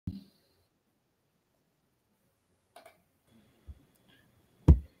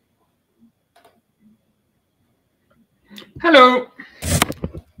Hello.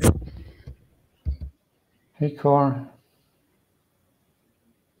 Hey, Cor.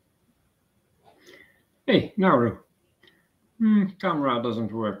 Hey, Nauru. Camera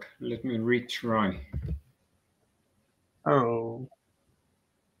doesn't work. Let me retry. Oh.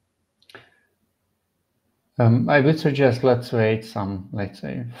 I would suggest let's wait some, let's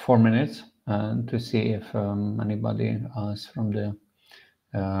say, 4 minutes to see if anybody else from the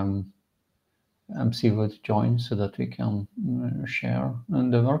MC would join so that we can share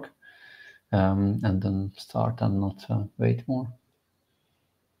the work and then start and not wait more.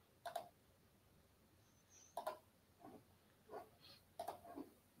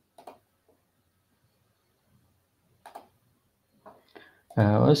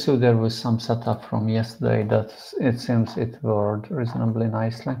 Also, there was some setup from yesterday that it seems it worked reasonably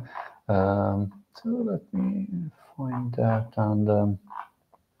nicely. So let me find that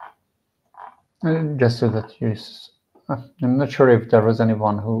and just so that you. I'm not sure if there was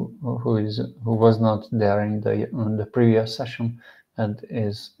anyone who was not there in the previous session and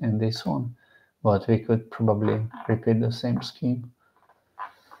is in this one, but we could probably repeat the same scheme.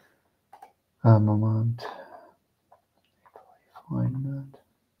 A moment. If I find that.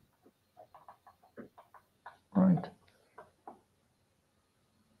 Right.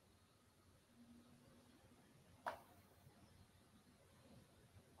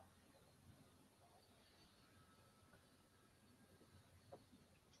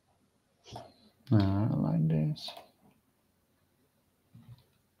 Like this.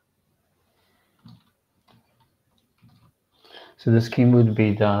 So the scheme would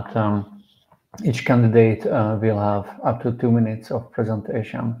be that each candidate will have up to 2 minutes of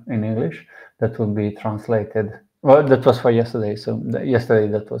presentation in English that will be translated. Well, that was for yesterday. So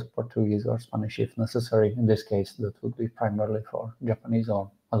yesterday that was Portuguese or Spanish if necessary. In this case, that would be primarily for Japanese or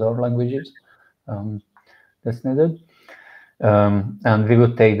other languages that's needed. And we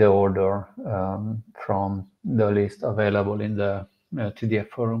would take the order from the list available in the TDF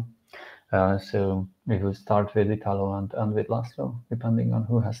forum. So we will start with Italo and end with Laszlo, depending on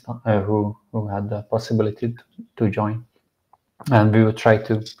who has who had the possibility to join. And we would try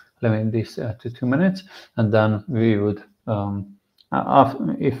to limit this to 2 minutes, and then we would,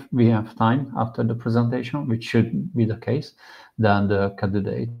 if we have time after the presentation, which should be the case, then the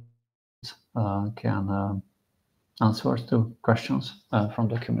candidates can answer to questions from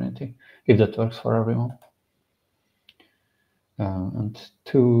the community, if that works for everyone. And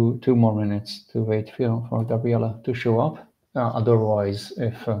two more minutes to wait for Gabriela to show up. Otherwise,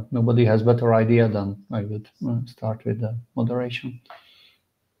 if nobody has better idea, then I would start with the moderation.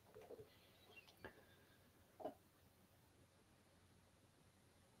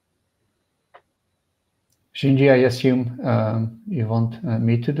 Shinji, I assume you want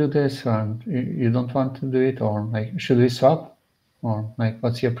me to do this, or you don't want to do it, or like, should we swap, or like,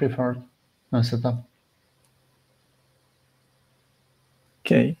 what's your preferred setup?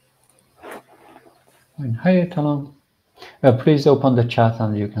 Okay. Hi, Talon. Please open the chat,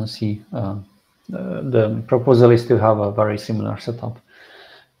 and you can see the proposal is to have a very similar setup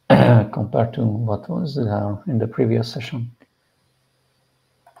compared to what was there in the previous session.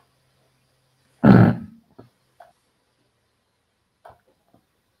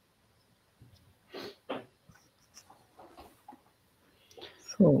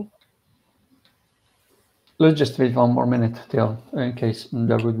 So let's just wait 1 more minute till, in case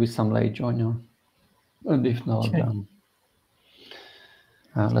there would be some late joiner, and if not, okay. then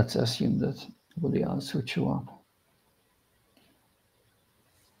let's assume that nobody else would show up.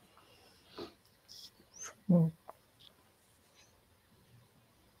 So,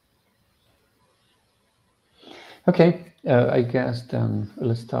 okay, I guess then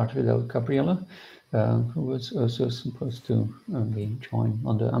let's start with Gabriela, who was also supposed to be joined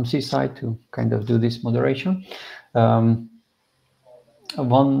on the MC side to kind of do this moderation.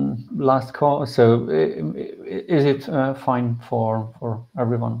 One last call. So is it fine for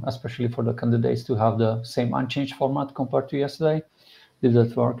everyone, especially for the candidates, to have the same unchanged format compared to yesterday? Did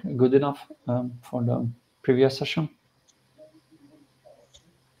that work good enough for the previous session?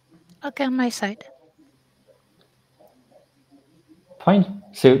 Okay, on my side. Fine.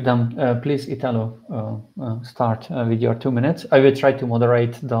 So then please, Italo, start with your 2 minutes. I will try to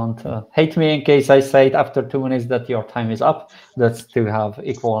moderate. Don't hate me in case I say it after 2 minutes that your time is up. That's to have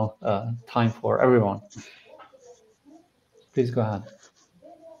equal time for everyone. Please go ahead.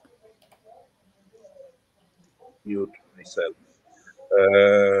 Mute myself.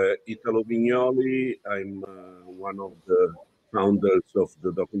 Italo Vignoli, I'm one of the founders of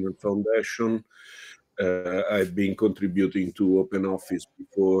the Document Foundation. I've been contributing to OpenOffice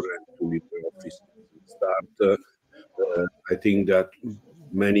before and to LibreOffice start. I think that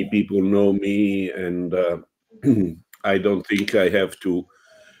many people know me, and I don't think I have to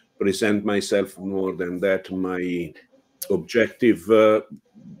present myself more than that. My objective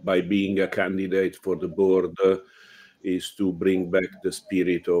by being a candidate for the board is to bring back the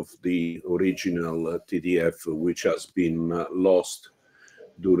spirit of the original TDF, which has been lost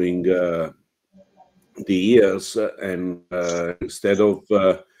during the years. And instead of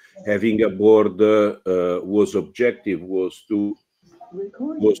having a board whose objective was to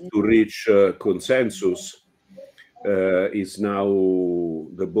reach consensus, is now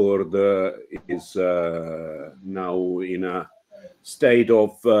the board is now in a state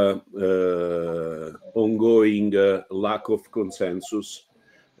of ongoing lack of consensus,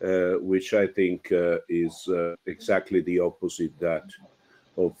 which I think is exactly the opposite that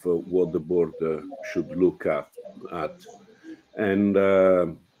of what the board should look at. And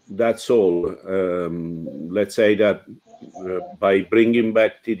that's all. Let's say that by bringing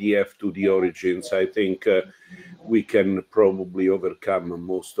back TDF to the origins, I think we can probably overcome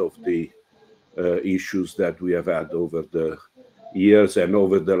most of the issues that we have had over the years and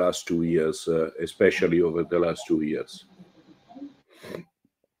over the last 2 years, especially over the last 2 years.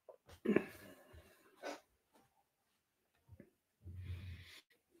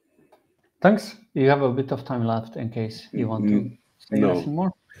 Thanks. You have a bit of time left in case you want to say anything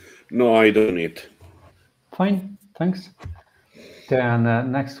more. No, I don't need. Fine, thanks.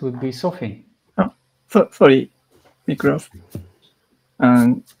 Then next would be Sophie. Sorry, Mikros.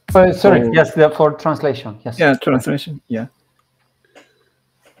 Sorry, yes, for translation. Yes. Yeah, translation. Yeah.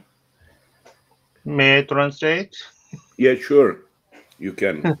 May I translate? Yeah, sure. You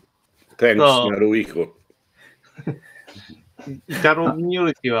can. Thanks, Naruhiko. イタロミュ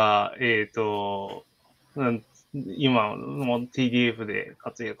ニティは、今も TDF で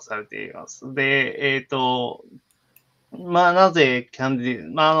活躍されています。で、なぜキャンディデ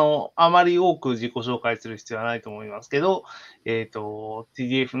ート、あまり多く自己紹介する必要はないと思いますけど、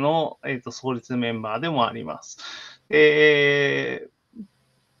TDF の、創立メンバーでもあります。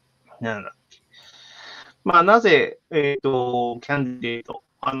なんだっけ。なぜ、キャンディデート、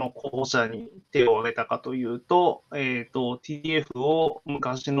候補者に手を挙げたかというと、TDF を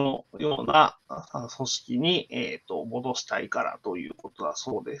昔のような組織に、戻したいからということだ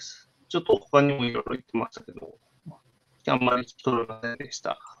そうです。ちょっと他にもいろいろ言ってましたけど、あんまり聞き取れませんでし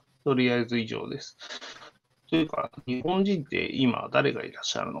た。とりあえず以上です。というか、日本人って今誰がいらっ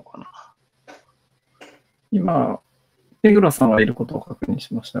しゃるのかな？今、ペグラさんはいることを確認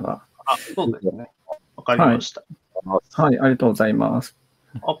しましたが。そうですね。わかりました。はい、ありがとうございます。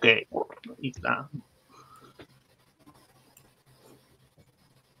OK。いいかな。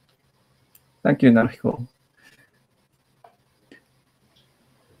Thank you, Naruhiko.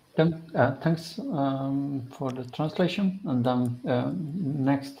 Then, thanks for the translation. And then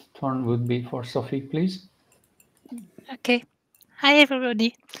next turn would be for Sophie, please. Okay. Hi,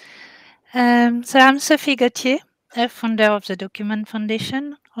 everybody. So I'm Sophie Gauthier, a founder of the Document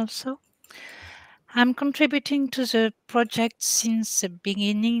Foundation also. I'm contributing to the project since the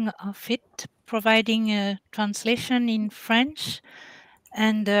beginning of it, providing a translation in French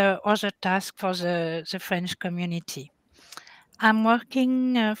and other tasks for the French community. I'm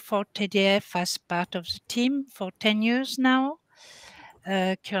working for TDF as part of the team for 10 years now,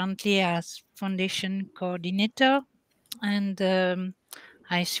 currently as foundation coordinator, and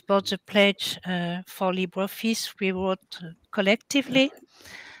I support the pledge for LibreOffice we wrote collectively.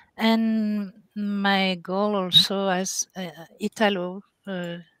 And my goal also as Italo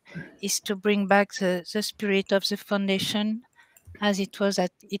is to bring back the spirit of the foundation as it was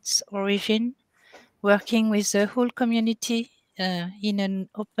at its origin, working with the whole community in an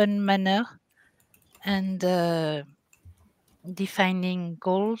open manner and defining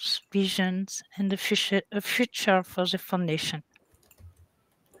goals, visions, and a future for the foundation.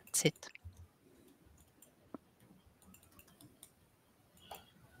 That's it.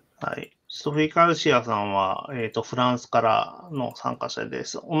 はい。ソフィー・カルシアさんは、フランスからの参加者で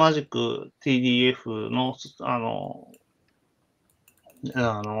す。同じく TDF の、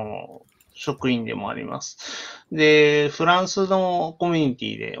職員でもあります。で、フランスのコミュニテ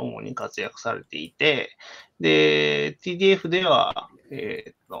ィで主に活躍されていて、で、TDF では、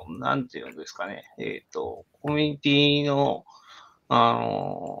なんていうんですかね、コミュニティの、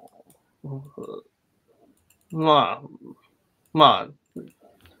もう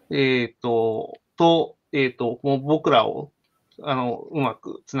僕らを、うま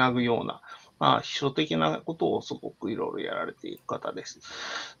くつなぐような、秘書的なことをすごくいろいろやられている方です。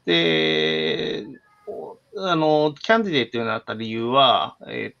で、キャンディデートになった理由は、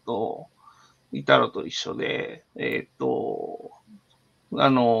いたのと一緒で、ボ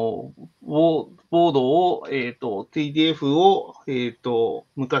ードを、TDF を、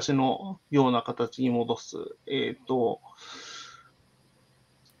昔のような形に戻す、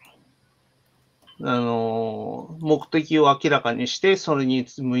目的を明らかにして、それに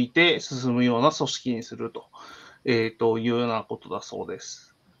向いて進むような組織にすると、いうようなことだそうで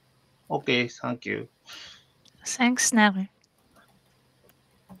す。OK, thank you. Thanks, Naru.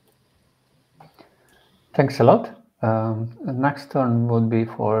 Thanks a lot. Next turn would be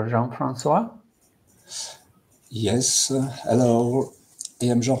for Jean-François. Yes, hello, I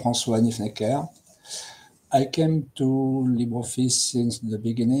am Jean-François Niffnecker. I came to LibreOffice since the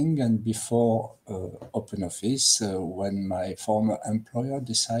beginning and before OpenOffice when my former employer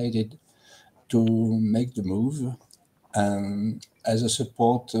decided to make the move. As a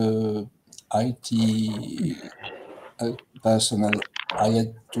support IT personnel, I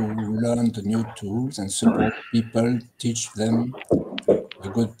had to learn the new tools and support people, teach them the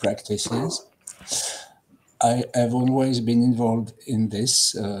good practices. I have always been involved in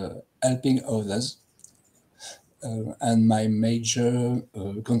this, helping others. And my major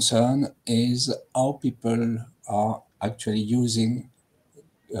concern is how people are actually using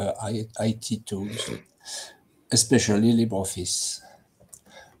IT tools, especially LibreOffice.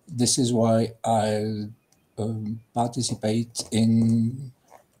 This is why I participate in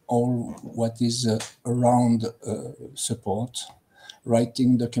all what is around support,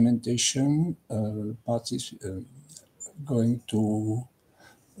 writing documentation, going to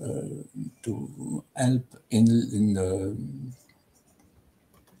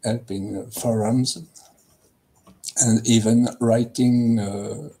help in forums, and even writing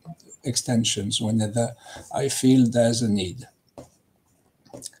extensions whenever I feel there's a need.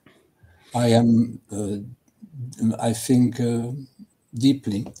 I think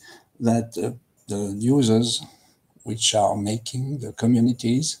deeply that the users, which are making the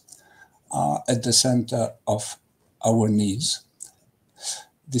communities, are at the center of our needs.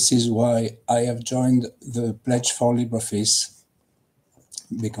 This is why I have joined the Pledge for LibreOffice,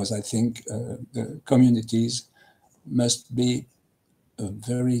 because I think the communities must be a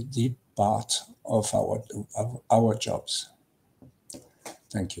very deep part of our jobs.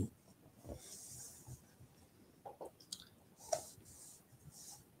 Thank you.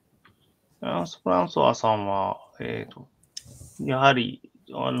 フランソワさんは、やはり、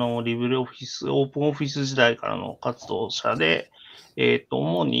リブレオフィス、オープンオフィス時代からの活動者で、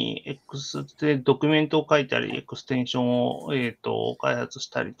主にドキュメントを書いたり、エクステンションを、開発し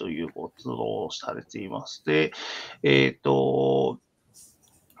たりという活動をされています。で、や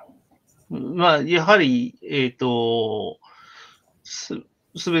はり、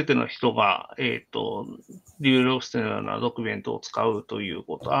すべての人が、リブレオフィスのようなドキュメントを使うという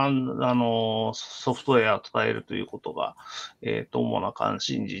こと、ソフトウェアを使えるということが、主な関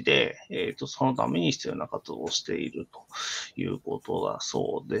心事で、そのために必要な活動をしているということだ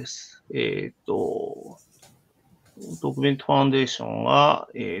そうです。ドキュメントファウンデーションは、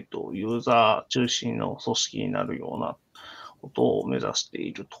ユーザー中心の組織になるようなことを目指して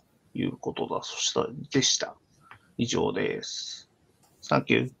いるということでした。以上です。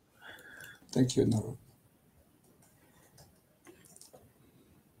Thank you. Thank you, Naru.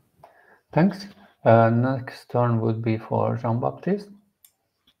 Thanks. Next turn would be for Jean-Baptiste,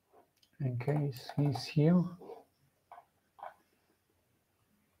 in case he's here.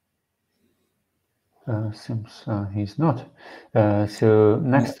 Seems he's not. So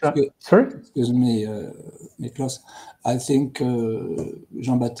next, sorry? Excuse me, Miklos. I think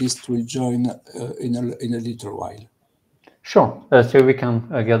Jean-Baptiste will join in a little while. Sure. So we can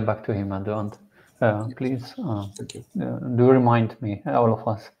get back to him at the end. Please Thank you. Do remind me, all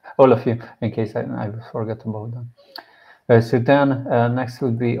of you, in case I forget about them. So then next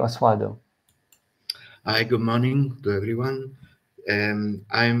would be Osvaldo. Hi, good morning to everyone.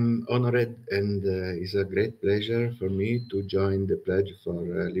 I'm honored and it's a great pleasure for me to join the pledge for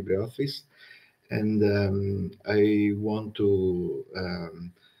LibreOffice. And I want to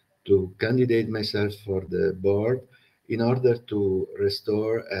candidate myself for the board in order to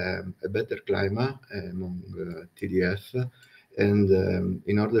restore a better climate among TDF and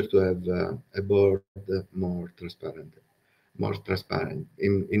in order to have a board more transparent.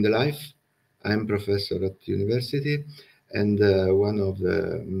 In the life, I'm professor at university, and one of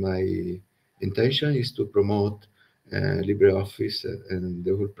my intention is to promote LibreOffice and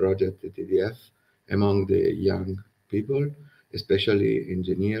the whole project at TDF among the young people, especially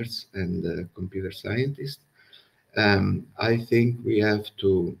engineers and computer scientists. I think we have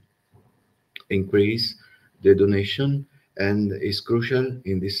to increase the donation, and it's crucial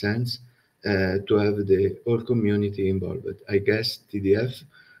in this sense to have the whole community involved. I guess TDF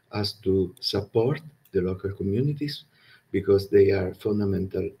has to support the local communities because they are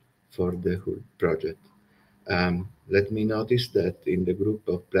fundamental for the whole project. Let me notice that in the group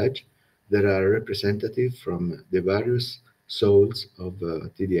of pledge, there are representatives from the various souls of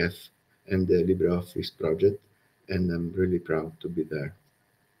TDF and the LibreOffice project, and I'm really proud to be there.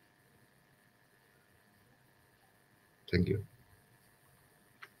 Thank you.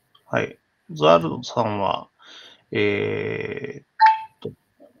 はい。ザルドさんは、えーっと、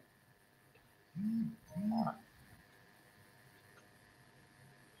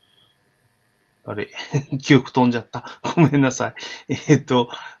あれ、記憶飛んじゃった。ごめんなさい。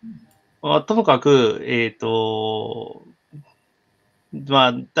まあ、ともかく、ま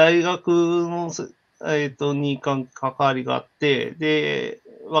あ、大学の、に関わりがあって、で、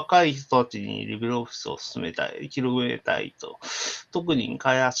若い人たちにリベルオフィスを進めたい、広めたいと。特に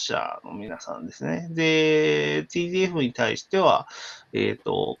開発者の皆さんですね。で、TDF に対しては、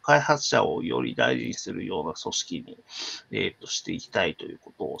開発者をより大事にするような組織に、していきたいという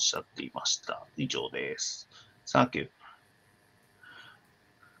ことをおっしゃっていました。以上です。Thank you.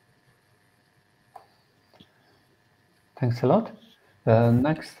 Thanks a lot. The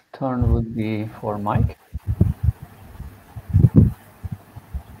next turn would be for Mike.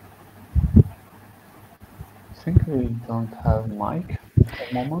 I think we don't have Mike at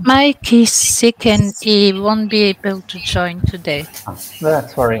the moment. Mike is sick and he won't be able to join today.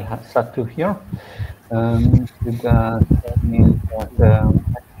 That's very sad to hear. That means that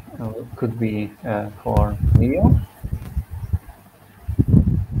could be for Leo.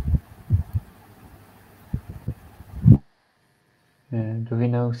 Do we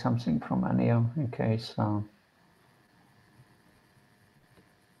know something from Anio in case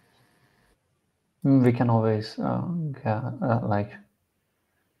we can always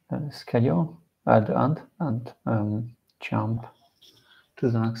schedule at the end and jump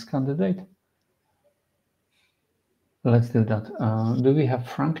to the next candidate. Let's do that. Do we have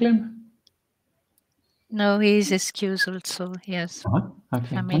Franklin? No, he is excused also. Yes, okay.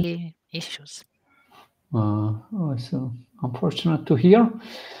 family issues. So unfortunate to hear.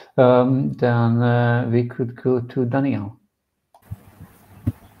 Then we could go to Daniel.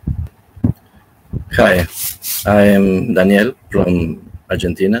 Hi, I am Daniel from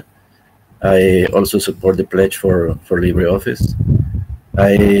Argentina. I also support the pledge for LibreOffice.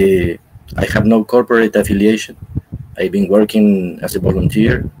 I have no corporate affiliation. I've been working as a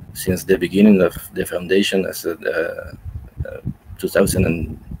volunteer since the beginning of the foundation as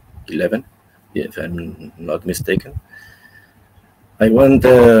 2011, if I'm not mistaken. I want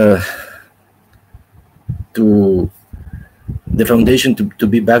the foundation to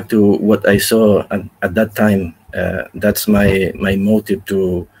be back to what I saw at that time. That's my motive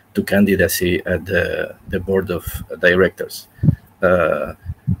to candidacy at the board of directors,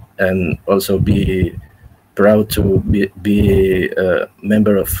 and also be proud to be a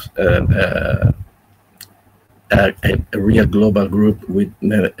member of a real global group with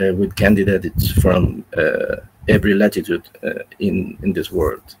candidates from every latitude in this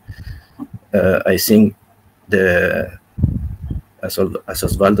world. I think as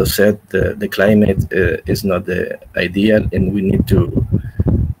Osvaldo said, the climate is not the ideal, and we need to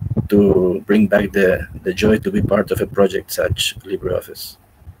bring back the joy to be part of a project such LibreOffice.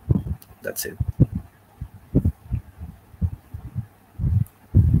 That's it.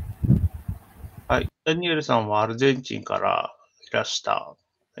 はい。ダニエルさんはアルゼンチンからいらした、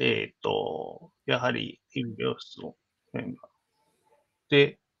やはりリベルオフィスのメンバー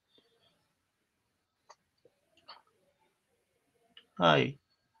で、はい。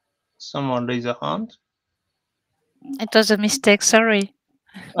Someone raise a hand? It was a mistake, sorry.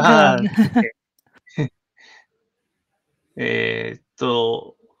 あ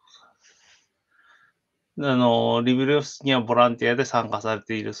Go on. リベルオフィスにはボランティアで参加され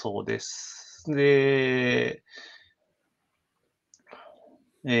ているそうです。で、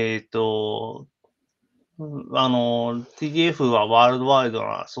TDF はワールドワイド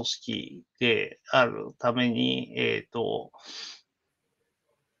な組織であるために、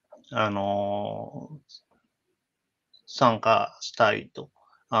参加したいと、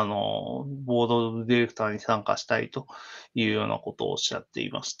ボードディレクターに参加したいというようなことをおっしゃって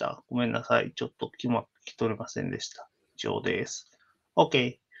いました。ごめんなさい。ちょっと聞き取れませんでした。以上です。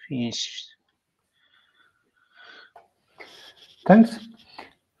OK, finish. Thanks.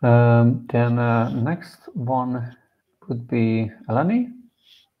 Then next one would be Eleni.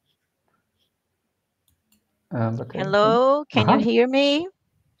 Hello, can you hear me?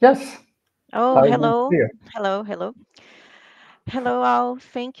 Yes. Oh, Loud and hello. clear. Hello, hello. Hello all,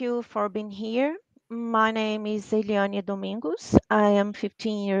 thank you for being here. My name is Eliane Domingos. I am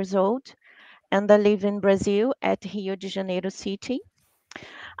 15 years old and I live in Brazil at Rio de Janeiro City.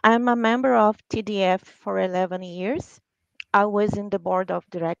 I'm a member of TDF for 11 years. I was in the board of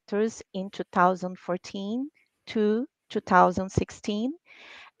directors in 2014 to 2016,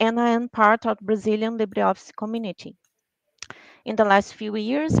 and I am part of Brazilian LibreOffice community. In the last few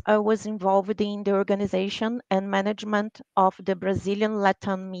years, I was involved in the organization and management of the Brazilian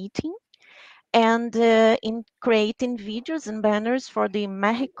Latam meeting and in creating videos and banners for the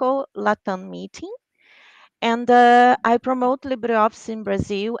Mexico Latam meeting. And I promote LibreOffice in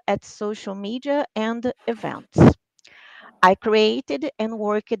Brazil at social media and events. I created and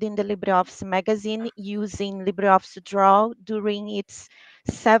worked in the LibreOffice magazine using LibreOffice Draw during its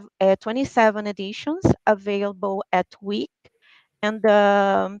 27 editions available at Week. And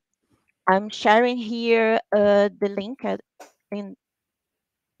I'm sharing here the link in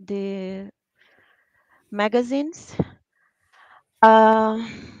the magazines.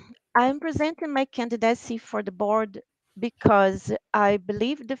 I'm presenting my candidacy for the board because I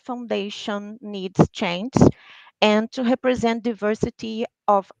believe the foundation needs change and to represent diversity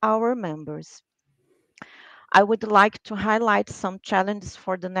of our members. I would like to highlight some challenges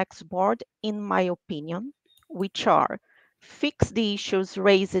for the next board, in my opinion, which are fix the issues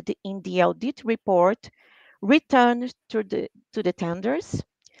raised in the audit report, return to the tenders,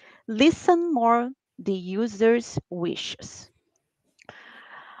 listen more the users' wishes.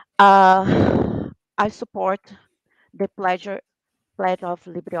 I support the pledge of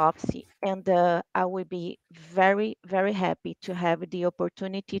LibreOffice, and I will be very, very happy to have the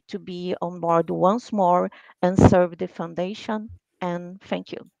opportunity to be on board once more and serve the foundation. And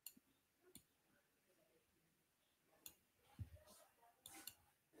thank you.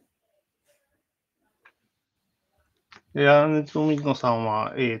 トミコさん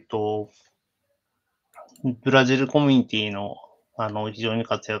は、ブラジルコミュニティの、非常に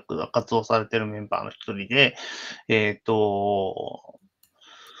活動されているメンバーの一人で、翻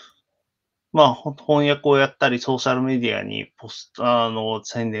訳をやったり、ソーシャルメディアに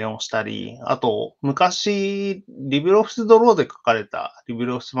宣伝をしたり、あと、昔、リブロフィスドローで書かれたリブ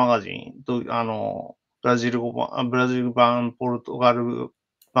ロフィスマガジンと、ブラジル版、ポルトガル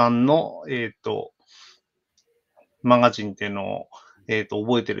版の、マガジンっていうのを、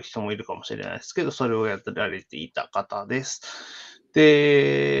覚えてる人もいるかもしれないですけど、それをやってられていた方です。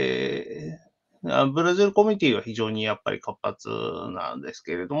で、ブラジルコミュニティは非常にやっぱり活発なんです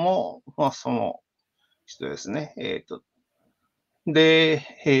けれども、その人ですね。で、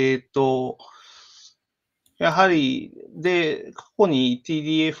やはり、過去に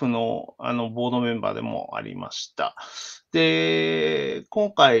TDF のボードメンバーでもありました。で、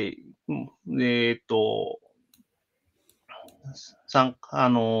今回、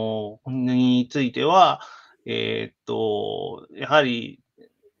については、やはり、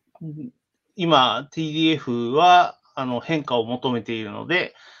今 TDF は変化を求めているの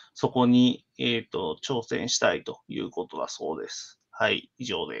で、そこに、挑戦したいということだそうです。はい、以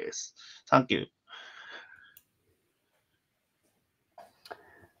上です。Thank you.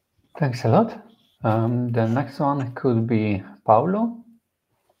 Thanks a lot. The next one could be Paolo.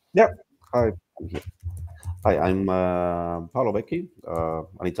 Yeah, hi. Hi, I'm Paolo Vecchi,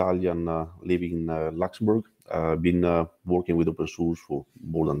 an Italian living in Luxembourg. Been working with open source for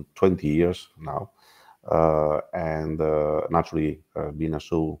more than 20 years now, and naturally been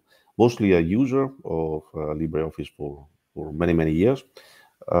mostly a user of LibreOffice for many years.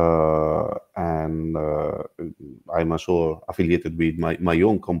 And I'm also affiliated with my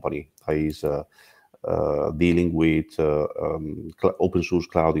own company that is dealing with open source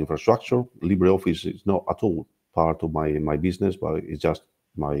cloud infrastructure. LibreOffice is not at all part of my business, but it's just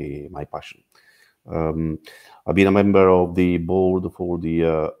my passion. I've been a member of the board for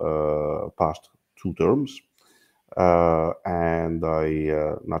the past 2 terms, and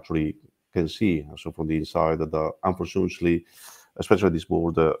I naturally can see, so from the inside, that unfortunately, especially this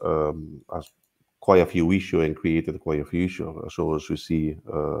board has quite a few issues and created quite a few issues. So as you see,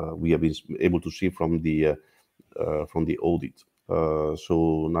 we have been able to see from the audit.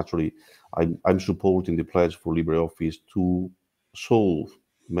 So naturally, I'm supporting the pledge for LibreOffice to solve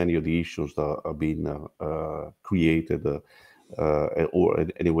many of the issues that have been created or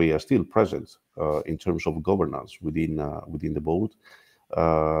in any way are still present in terms of governance within the board.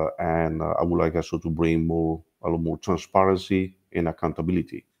 And I would like also to bring a lot more transparency and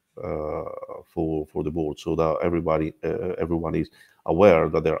accountability for the board, so that everyone is aware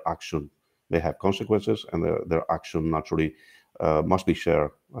that their action may have consequences, and their action naturally must be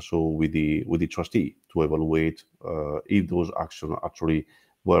shared also with the trustee to evaluate if those actions actually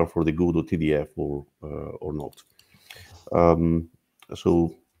were for the good of TDF or not.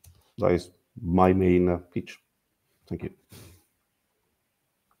 So that is my main pitch. Thank you.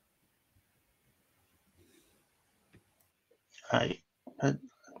 Hi.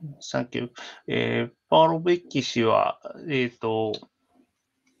 Thank you. パウロ・ベッキ氏は、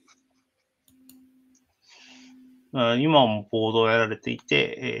今もボードをやられてい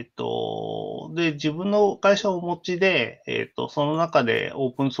て、で、自分の会社をお持ちで、その中でオ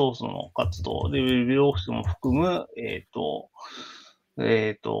ープンソースの活動、で、LibreOfficeも含む、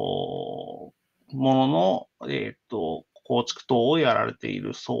ものの、構築等をやられてい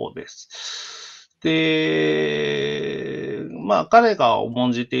るそうです。で、まあ、彼が重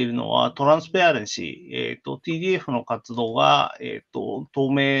んじているのはトランスペアレンシー、TDF の活動が、透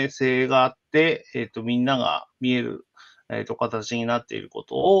明性があって、みんなが見える、形になっているこ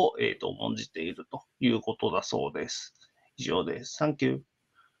とを、重んじているということだそうです。以上です。Thank you.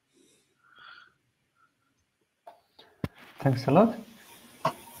 Thanks a lot.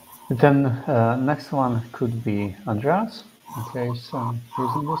 Then next one could be Andreas, in case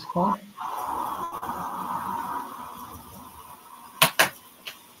using this call.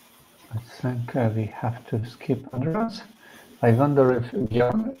 I think we have to skip Andreas. I wonder if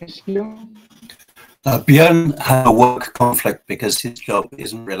Björn is here. Björn had a work conflict because his job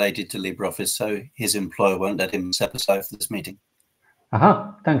isn't related to LibreOffice, so his employer won't let him step aside for this meeting.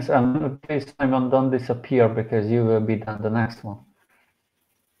 Aha, thanks. Please, Simon, don't disappear because you will be done the next one.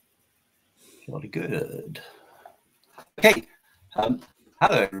 Jolly good. Okay. Hello,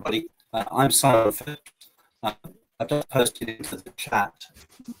 everybody. I'm Simon Phillips. I've just posted into the chat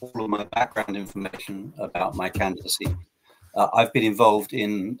all of my background information about my candidacy. I've been involved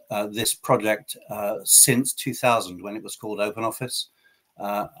in this project since 2000, when it was called OpenOffice.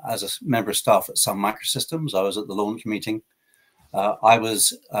 As a member of staff at Sun Microsystems, I was at the launch meeting. I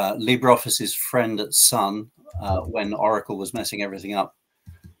was LibreOffice's friend at Sun when Oracle was messing everything up.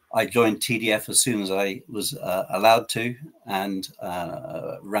 I joined TDF as soon as I was allowed to, and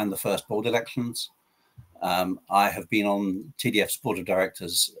ran the first board elections. I have been on TDF's board of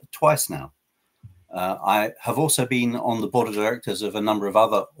directors twice now. I have also been on the board of directors of a number of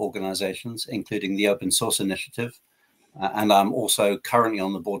other organizations, including the Open Source Initiative, and I'm also currently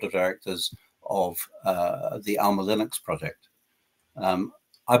on the board of directors of the Alma Linux project.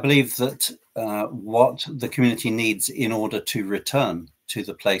 I believe that what the community needs in order to return to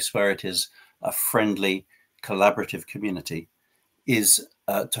the place where it is a friendly, collaborative community is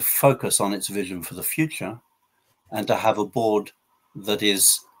to focus on its vision for the future and to have a board that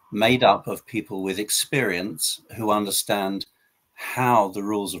is made up of people with experience who understand how the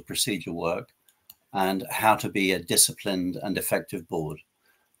rules of procedure work and how to be a disciplined and effective board,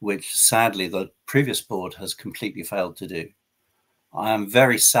 which sadly the previous board has completely failed to do. I am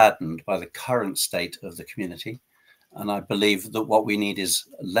very saddened by the current state of the community, and I believe that what we need is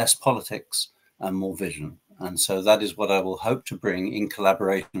less politics and more vision. And so that is what I will hope to bring in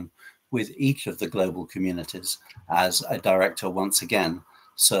collaboration with each of the global communities as a director once again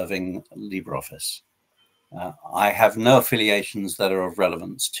serving LibreOffice. I have no affiliations that are of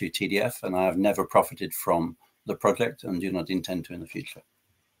relevance to TDF, and I have never profited from the project and do not intend to in the future.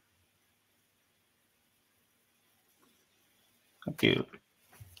 Thank you.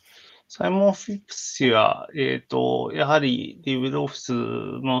 サイモン・フィップス氏は、やはり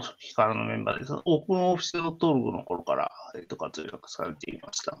LibreOffice の初期からのメンバーです。OpenOffice.org の頃から、活躍されてい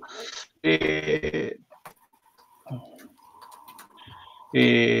ました。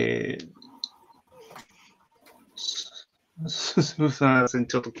すみません、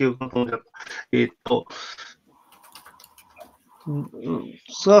ちょっと記憶が飛んじゃった。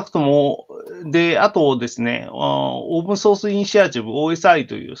少なくとも、で、あとですね、オープンソースイニシアチブ OSI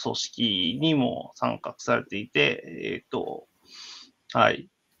という組織にも参画されていて、はい、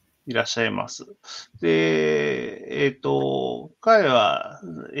いらっしゃいます。で、彼は、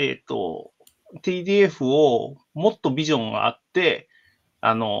TDF をもっとビジョンがあって、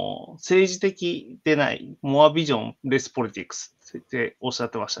政治的でない、モアビジョン、レスポリティクスっておっしゃ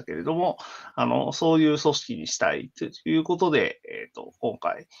ってましたけれども、そういう組織にしたいということで、今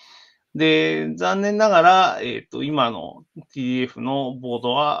回。で、残念ながら、今の TDF のボー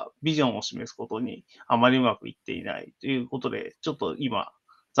ドはビジョンを示すことにあまりうまくいっていないということで、ちょっと今、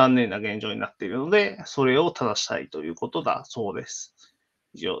残念な現状になっているので、それを正したいということだそうです。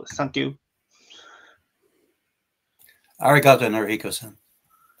以上です。Thank you. Arigato, Noriko-san.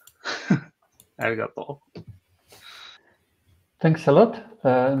 ありがとう。Thanks a lot.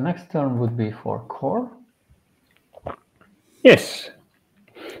 Next turn would be for Core. Yes.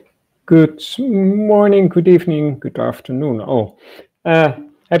 Good morning, good evening, good afternoon.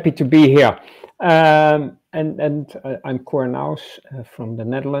 Happy to be here. I'm Cor Naus from the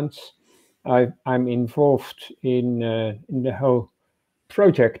Netherlands. I'm involved in the whole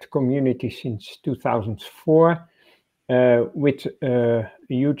project community since 2004 with a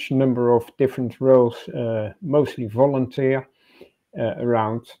huge number of different roles, mostly volunteer,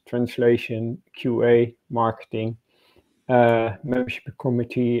 around translation, QA, marketing, membership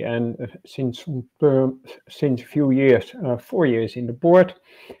committee, and since a few years, 4 years in the board.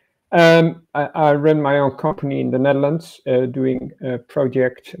 I run my own company in the Netherlands, doing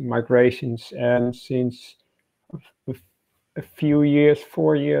project migrations, and since a few years,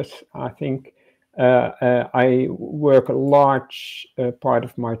 4 years, I think, I work a large part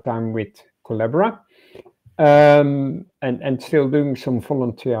of my time with Collabora, and still doing some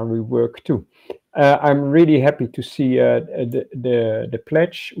voluntary work too. I'm really happy to see the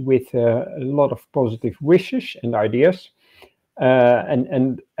pledge with a lot of positive wishes and ideas. I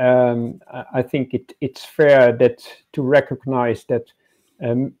think it's fair to recognize that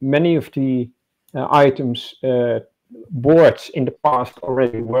many of the items boards in the past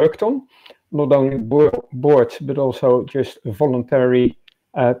already worked on, not only boards, but also just voluntary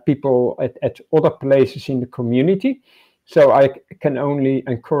people at other places in the community. So I can only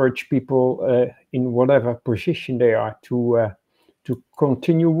encourage people in whatever position they are to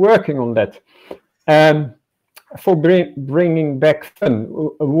continue working on that. For bringing back fun,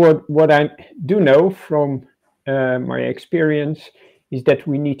 what I do know from my experience is that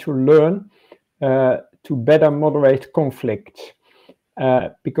we need to learn to better moderate conflicts,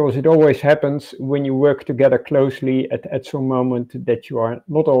 because it always happens when you work together closely at some moment that you are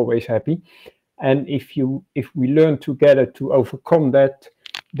not always happy. And if we learn together to overcome that,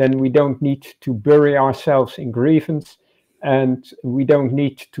 then we don't need to bury ourselves in grievance, and we don't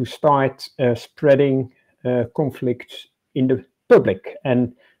need to start spreading conflicts in the public.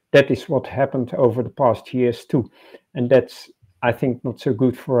 And that is what happened over the past years too. And that's, I think, not so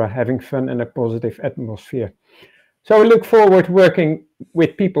good for having fun and a positive atmosphere. So I look forward to working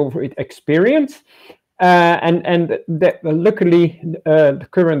with people with experience. Luckily, the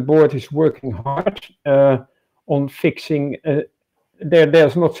current board is working hard on fixing.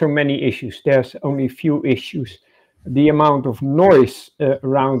 There's not so many issues. There's only a few issues. The amount of noise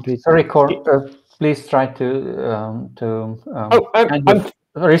around it. Sorry, Cor, please try to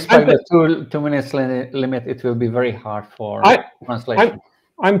respect the 2 minutes limit. It will be very hard for translation.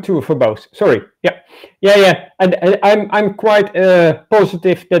 I'm two for both. Sorry. Yeah. And I'm quite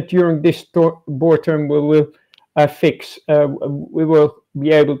positive that during this board term we will fix. We will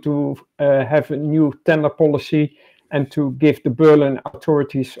be able to have a new tender policy and to give the Berlin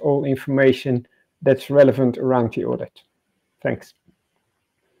authorities all information that's relevant around the audit. Thanks.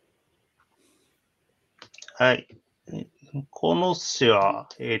 はい。この氏は、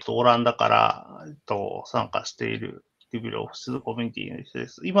オランダから、参加しているLibreOfficeコミュニティの人で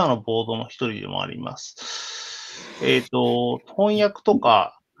す。今のボードの一人でもあります。翻訳と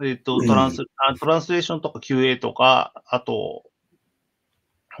か、トランスレーションとか QA とか、あと、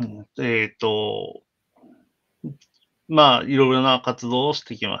まあ、いろいろな活動をし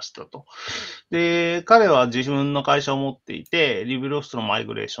てきましたと。で、彼は自分の会社を持っていて、LibreOfficeのマイ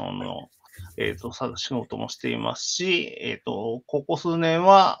グレーションの仕事もしていますし、ここ数年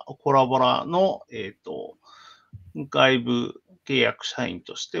はコラボラの、外部契約社員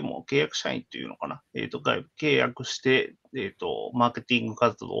としても、契約社員っていうのかな、外部契約して、マーケティング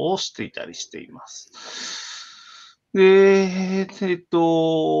活動をしていたりしています。で、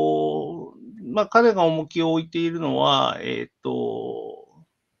まあ、彼が重きを置いているのは、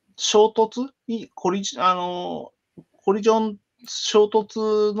衝突に、コリジョン衝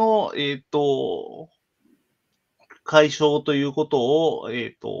突の、解消ということを、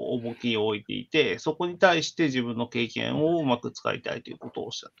重きを置いていて、そこに対して自分の経験をうまく使いたいということをお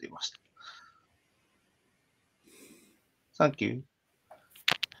っしゃっていました。Thank you.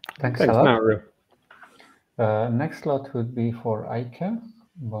 Thanks a lot. Next slot would be for Ike,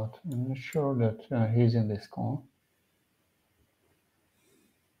 but I'm not sure that he's in this call.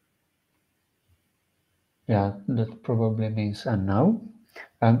 Yeah, that probably means a no.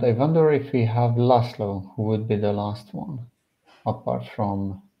 And I wonder if we have Laszlo, who would be the last one, apart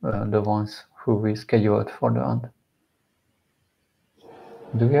from the ones who we scheduled for the end.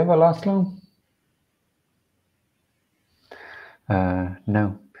 Do we have a Laszlo?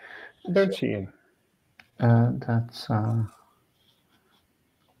 No. Don't see him. That's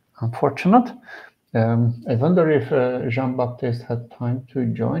unfortunate. I wonder if Jean-Baptiste had time to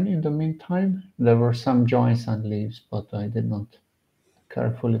join in the meantime. There were some joins and leaves, but I did not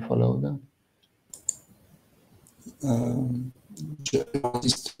carefully follow them.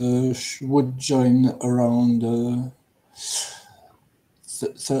 Would join around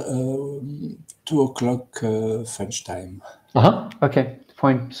 2 o'clock French time. Okay,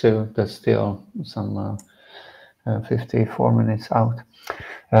 fine. So that's still some 54 minutes out.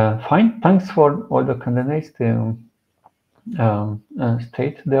 Fine. Thanks for all the candidates to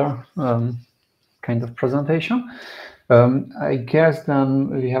state their kind of presentation. I guess then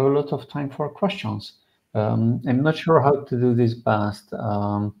we have a lot of time for questions. I'm not sure how to do this best.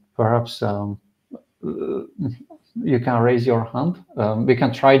 Perhaps you can raise your hand. We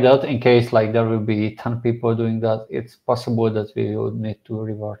can try that in case like there will be 10 people doing that. It's possible that we would need to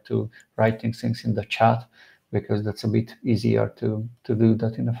revert to writing things in the chat, because that's a bit easier to do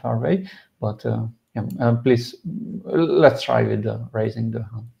that in a fair way. But yeah, please, let's try with raising the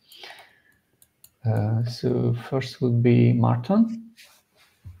hand. So first would be Martin.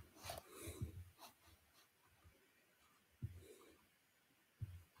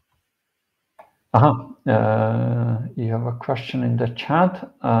 You have a question in the chat.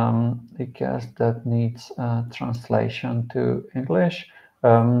 I guess that needs translation to English.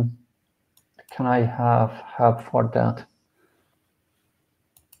 Can I have help for that?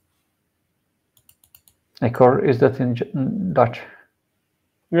 Or is that in Dutch?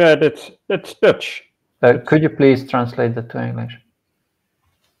 Yeah, that's Dutch. Could you please translate that to English?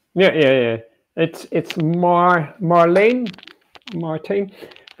 Yeah. It's Martijn.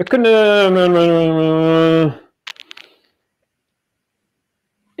 We kunnen.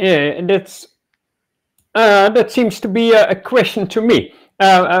 Yeah, that seems to be a question to me.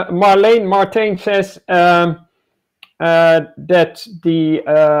 Martijn says that the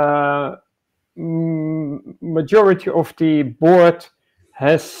majority of the board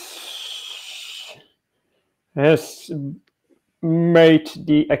has made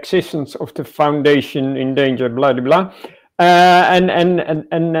the existence of the foundation in danger, blah blah blah,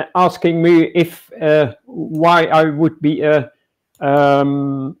 and asking me if why I would be a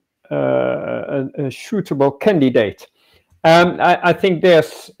suitable candidate. I think there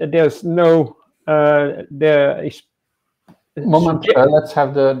is. Moment, let's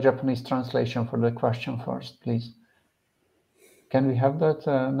have the Japanese translation for the question first, please. Can we have that,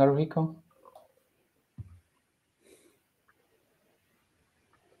 Narviko?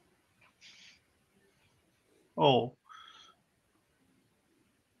 Oh.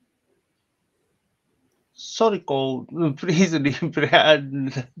 Sorry, Cole, please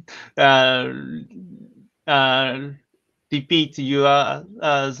repeat your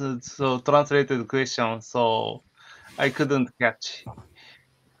so translated question, so I couldn't catch.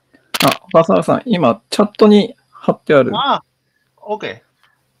 バサラさん、今、チャットに貼ってある。Okay.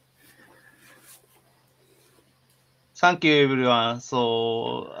 Thank you, everyone.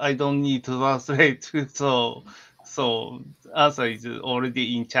 So I don't need to translate. So answer is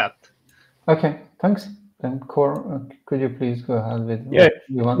already in chat. Okay, thanks. Then, Cor, could you please go ahead with what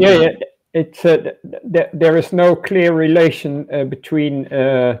you want? Yeah. It's there is no clear relation between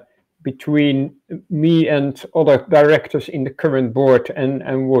me and other directors in the current board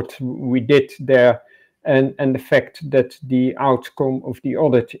and what we did there, and the fact that the outcome of the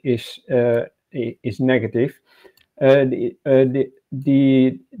audit is negative. The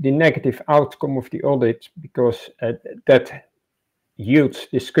negative outcome of the audit, because that yields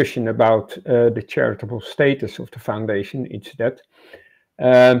discussion about the charitable status of the foundation. It's that.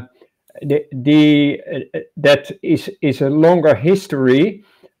 That is a longer history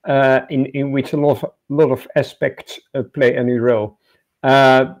in which a lot of aspects play any role,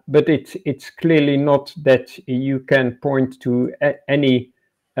 but it's clearly not that you can point to any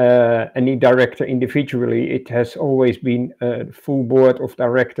director individually. It has always been a full board of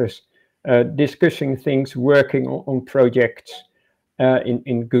directors discussing things, working on projects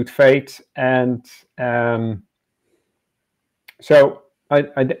in good faith, and so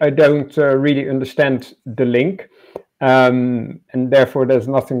I don't really understand the link, and therefore there's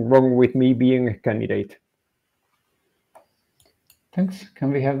nothing wrong with me being a candidate. Thanks.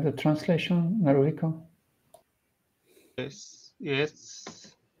 Can we have the translation, Narviko?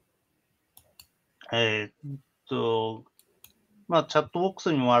 Yes. まあ、チャットボック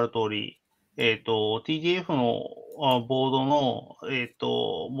スにもある通り、TDF のボードの、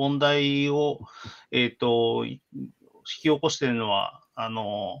問題を、引き起こしているのは、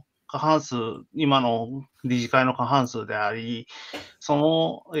過半数、今の理事会の過半数であり、そ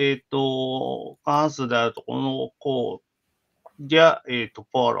の、過半数であるところの、こう、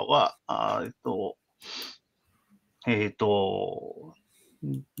ポーロが、っ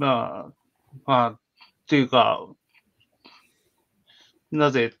ていうか、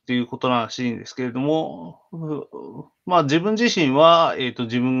なぜっていうことらしいんですけれども、自分自身は、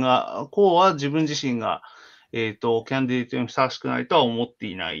こうは自分自身が、キャンディデートにふさわしくないとは思って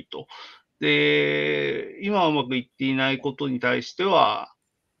いないと。で、今はうまくいっていないことに対しては、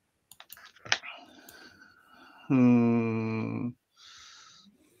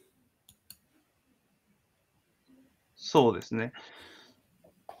そうですね。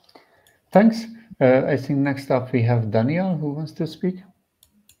Thanks. I think next up we have Daniel who wants to speak.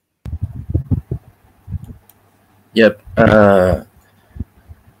 Yep.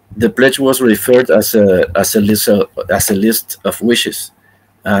 The pledge was referred as a list of wishes,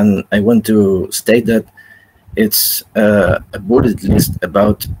 and I want to state that it's a bullet list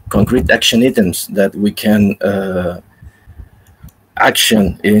about concrete action items that we can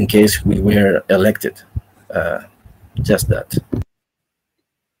action in case we were elected. Just that.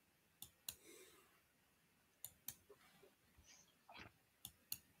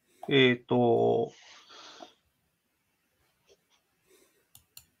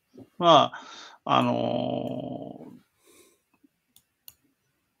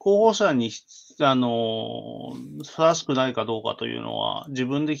候補者に、ふさわしくないかどうかというのは、自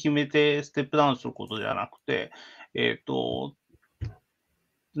分で決めてステップダウンすることじゃなくて、意思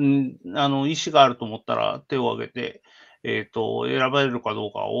があると思ったら手を挙げて、選ばれるかど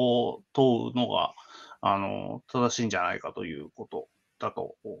うかを問うのが、正しいんじゃないかということだ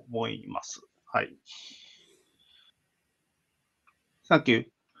と思います。はい。Thank you.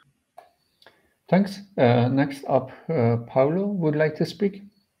 Thanks. Next up, Paulo would like to speak.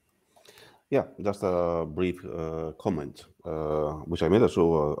 Yeah, just a brief comment, which I made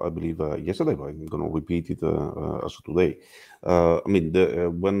also, I believe, yesterday, but I'm going to repeat it also today. I mean,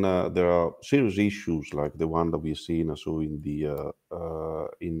 when there are serious issues like the one that we've seen also in the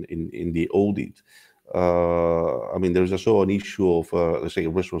in the audit, I mean, there's also an issue of, let's say,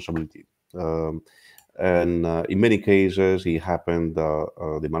 responsibility. And in many cases, it happened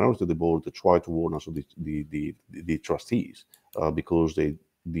the minority of the board tried to warn also the trustees because they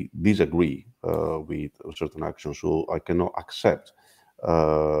disagree with certain actions. So I cannot accept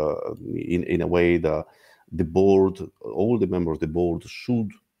in a way that the board, all the members of the board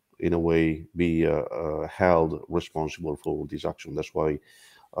should in a way be held responsible for this action. That's why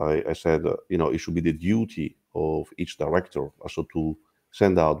I said, it should be the duty of each director also to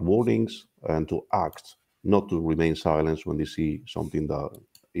send out warnings and to act, not to remain silent when they see something that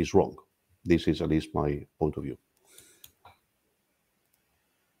is wrong. This is at least my point of view.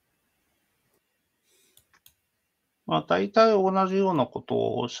 大体同じようなこと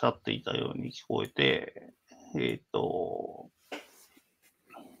をおっしゃっていたように聞こえて、ボ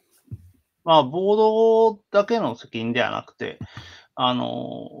ードだけの責任ではなくて、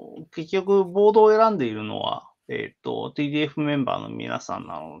結局、ボードを選んでいるのは、TDF メンバーの皆さん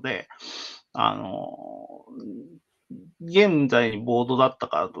なので、現在にボードだった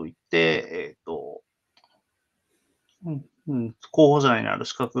からといって、候補者になる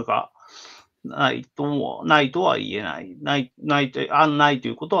資格がないとは言えない。ないとい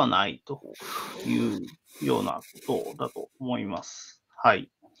うことはないというようなことだと思います。は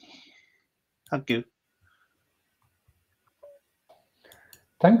い。Thank you.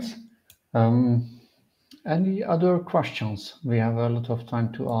 Thanks. Any other questions? We have a lot of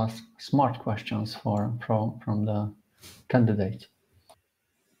time to ask smart questions from the candidate.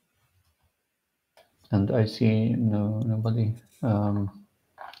 And I see nobody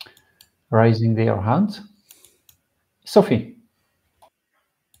raising their hands. Sophie.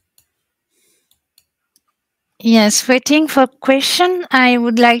 Yes, waiting for question. I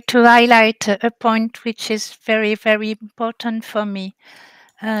would like to highlight a point which is very, very important for me.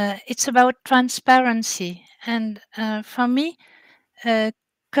 It's about transparency. And for me, the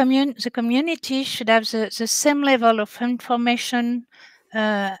community should have the same level of information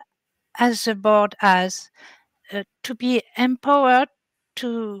as the board has, to be empowered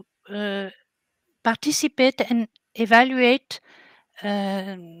to participate and evaluate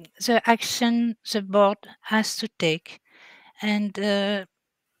the action the board has to take. And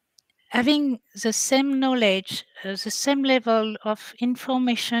having the same knowledge, the same level of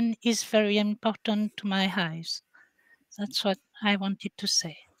information is very important to my eyes. That's what I wanted to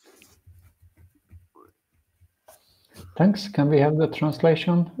say. Thanks. Can we have the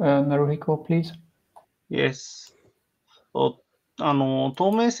translation, Naruhiko, please? Yes.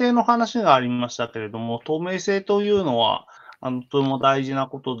 透明性の話がありましたけれども、透明性というのは、とても大事な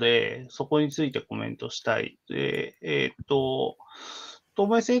ことで、そこについてコメントしたい。透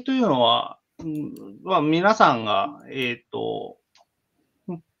明性というのは、皆さんが、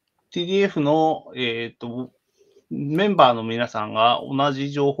TDF の、メンバーの皆さんが同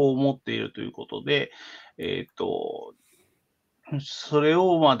じ情報を持っているということで、それ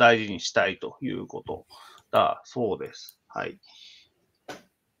を大事にしたいということだそうです。はい。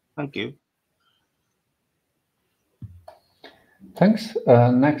Thank you. Thanks.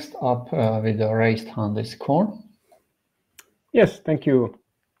 Next up with the raised hand is Korn. Yes, thank you.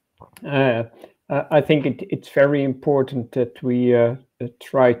 I think it's very important that we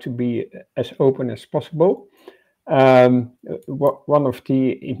try to be as open as possible. One of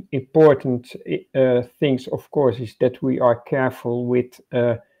the important things, of course, is that we are careful with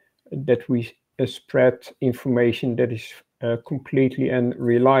that we spread information that is completely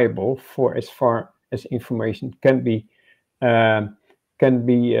unreliable for as far as information can be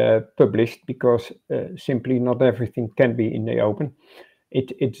published, because simply not everything can be in the open.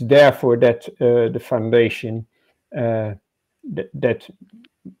 It's therefore that the foundation, that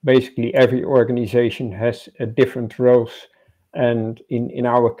basically every organization has different roles, and in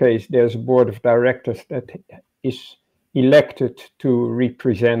our case there's a board of directors that is elected to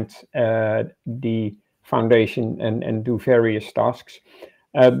represent the foundation and do various tasks.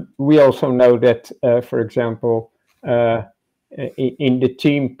 We also know that, for example, in the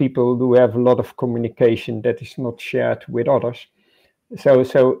team, people do have a lot of communication that is not shared with others. So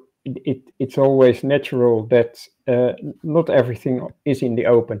it's always natural that not everything is in the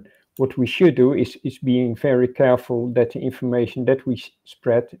open. What we should do is being very careful that the information that we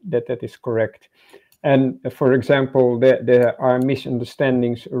spread, that is correct. And for example, there are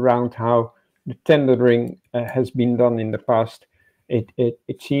misunderstandings around how the tendering has been done in the past.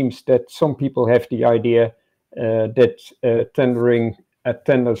 It seems that some people have the idea that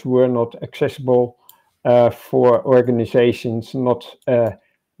tenders were not accessible for organizations not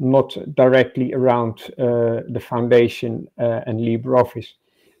directly around the foundation and LibreOffice,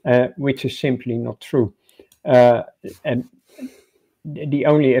 which is simply not true. And the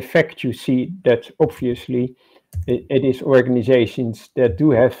only effect you see, that obviously it is organizations that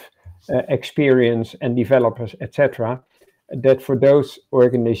do have experience and developers, etc., that for those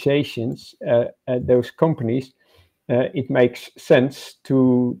organizations, those companies, it makes sense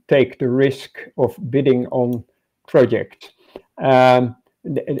to take the risk of bidding on projects.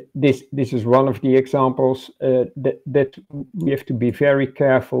 This is one of the examples that we have to be very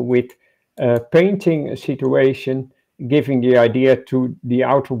careful with painting a situation, giving the idea to the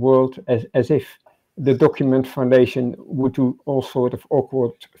outer world as if the document foundation would do all sorts of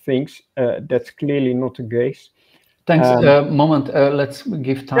awkward things. That's clearly not the case. Thanks. Moment. Let's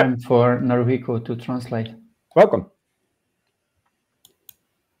give time for Naruhiko to translate. Welcome.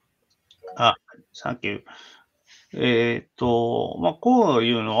 Thank you. こう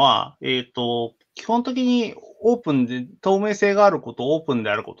いうのは、基本的にオープンで、透明性があること、オープンで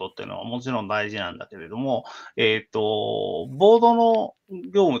あることっていうのはもちろん大事なんだけれども、ボードの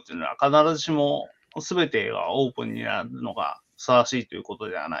業務っていうのは必ずしも全てがオープンになるのがふさわしいということ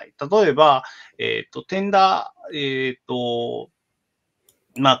ではない。例えば、テンダー、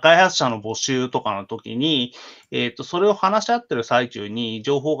開発者の募集とかの時に、それを話し合ってる最中に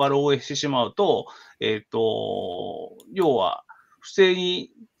情報が漏洩してしまうと、要は、不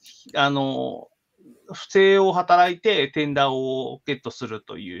正を働いてテンダーをゲットする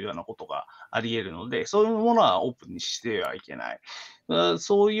というようなことがあり得るので、そういうものはオープンにしてはいけない。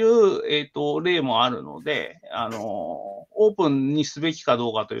そういう、例もあるので、オープンにすべきか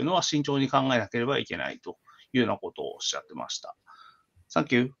どうかというのは慎重に考えなければいけないというようなことをおっしゃってました。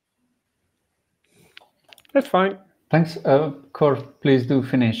Thank you. That's fine. Thanks. Kurt, please do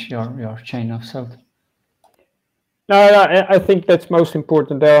finish your chain of thought. No, I think that's most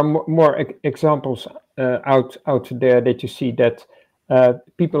important. There are more examples out there that you see that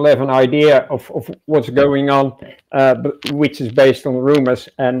people have an idea of what's going on, which is based on rumors.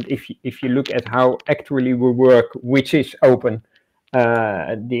 And if you look at how actually we work, which is open,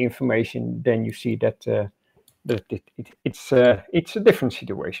 the information, then you see that it's a different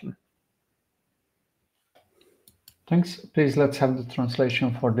situation. Thanks. Please, let's have the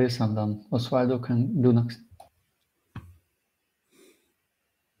translation for this, and then Osvaldo can do next.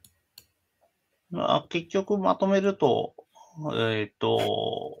 結局まとめると、オー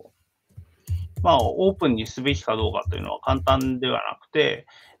プンにすべきかどうかというのは簡単ではなくて、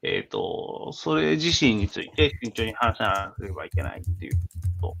それ自身について慎重に話さなければいけないっていう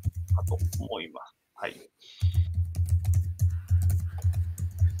ことかと思います。はい。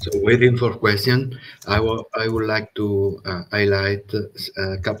So waiting for question, I would like to highlight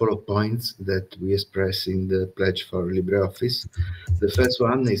a couple of points that we express in the pledge for LibreOffice. The first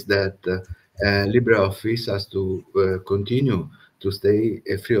one is that LibreOffice has to continue to stay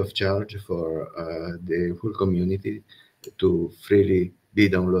free of charge for the whole community to freely be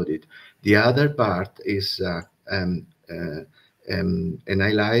downloaded. The other part is an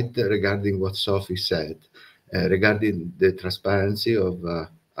highlight regarding what Sophie said, regarding the transparency of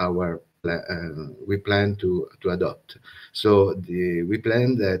our we plan to adopt. So we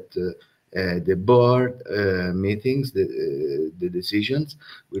plan that the board meetings, the decisions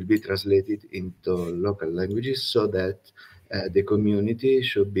will be translated into local languages so that the community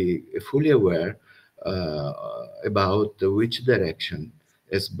should be fully aware about which direction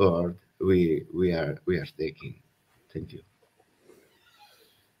as board we are taking. Thank you.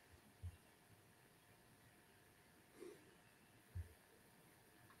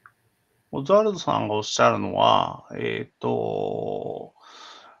 オズワルドさんがおっしゃるのは、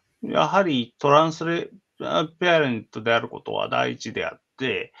やはりトランスペアレントであることは第一であっ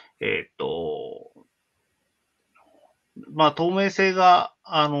て、まあ、透明性が、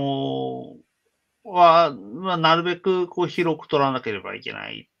まあ、なるべくこう広く取らなければいけな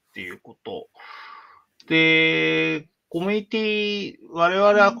いっていうこと。で、コミュニティ、我々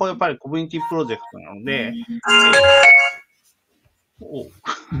はこうやっぱりコミュニティプロジェクトなので、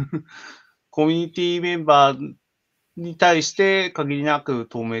コミュニティメンバーに対して限りなく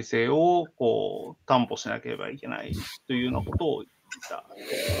透明性をこう担保しなければいけないというようなことを言ったと思いま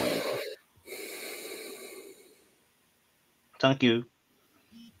す。Thank you.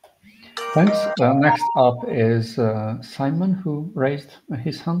 Thanks. Next up is Simon, who raised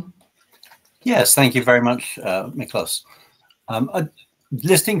his hand. Yes, thank you very much, Miklos.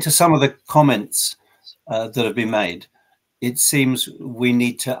 Listening to some of the comments that have been made, it seems we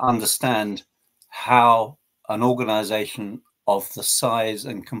need to understand how an organization of the size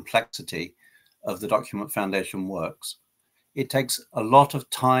and complexity of the Document Foundation works. It takes a lot of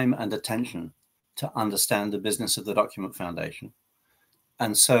time and attention to understand the business of the Document Foundation.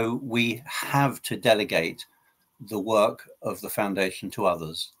 And so we have to delegate the work of the foundation to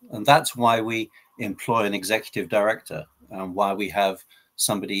others. And that's why we employ an executive director and why we have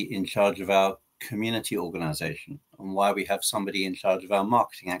somebody in charge of our community organization and why we have somebody in charge of our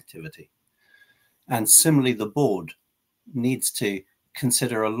marketing activity. And similarly, the board needs to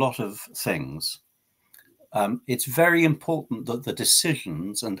consider a lot of things. It's very important that the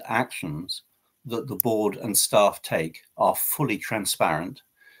decisions and actions that the board and staff take are fully transparent.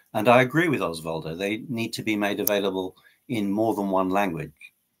 And I agree with Osvaldo, they need to be made available in more than one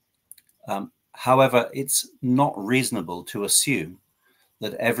language. However, it's not reasonable to assume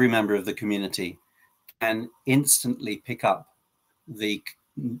that every member of the community can instantly pick up the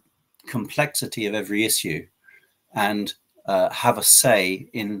complexity of every issue and have a say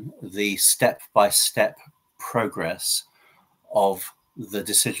in the step-by-step progress of the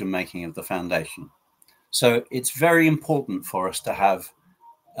decision-making of the foundation. So it's very important for us to have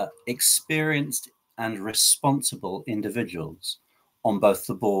experienced and responsible individuals on both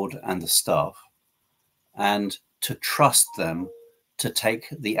the board and the staff, and to trust them to take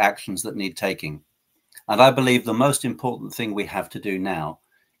the actions that need taking. And I believe the most important thing we have to do now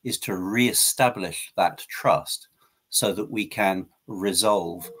is to re-establish that trust so that we can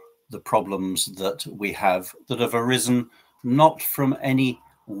resolve the problems that we have that have arisen not from any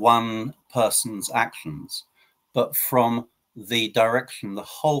one person's actions, but from the direction the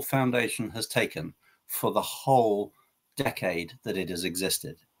whole foundation has taken for the whole decade that it has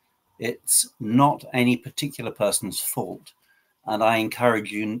existed. It's not any particular person's fault. And I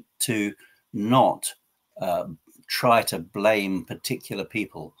encourage you to not try to blame particular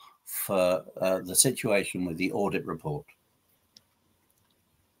people for the situation with the audit report.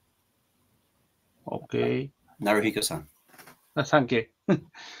 Okay. Naruhiko-san. Thank you.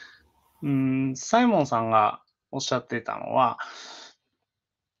 サイモンさんがおっしゃってたのは、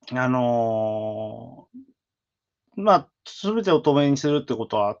まあ、すべてを透明にするってこ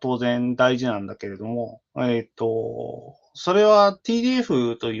とは当然大事なんだけれども、それは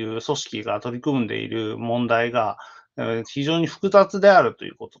TDF という組織が取り組んでいる問題が非常に複雑であると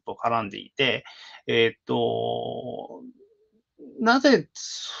いうことと絡んでいて、なぜ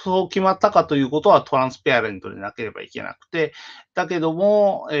そう決まったかということはトランスペアレントでなければいけなくて、だけど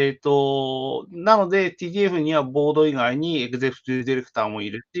も、なので TDF にはボード以外にエグゼクティブディレクターもい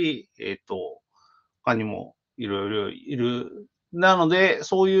るし、他にもいろいろいる。なので、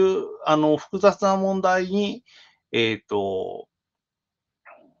そういう複雑な問題に、解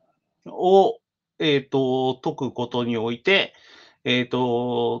くことにおいて、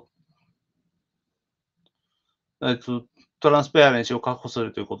トランスペアレンシーを確保す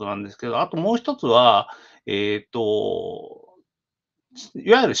るということなんですけど、あともう一つは、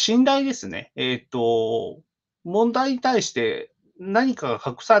いわゆる信頼ですね。問題に対して何かが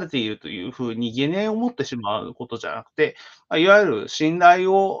隠されているというふうに疑念を持ってしまうことじゃなくて、いわゆる信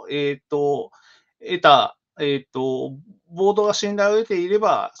頼を、得た、ボードが信頼を得ていれ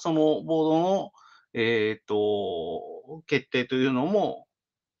ば、そのボードの、決定というのも、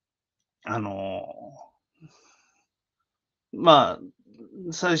まあ、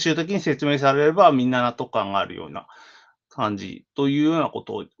最終的に説明されればみんな納得感があるような感じというようなこ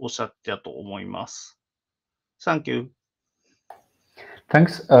とをおっしゃってたと思います。Thank you.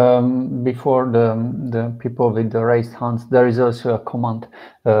 Thanks. Before the people with the raised hands, there is also a comment.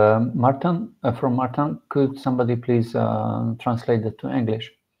 Martin, from Martin, could somebody please translate it to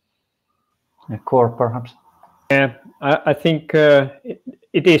English? Core, perhaps? Yeah, I think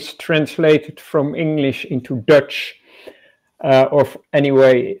it is translated from English into Dutch, or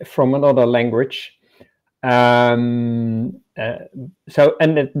anyway from another language. So,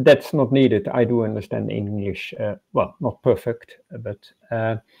 and that's not needed. I do understand English, well, not perfect, but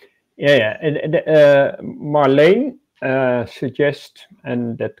Marlene suggests,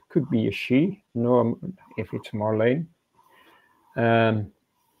 and that could be a she, if it's Marlene.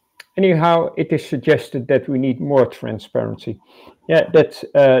 Anyhow, it is suggested that we need more transparency. Yeah, that's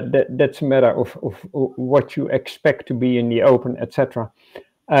a matter of what you expect to be in the open, etc.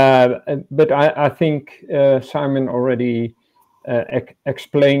 But I think Simon already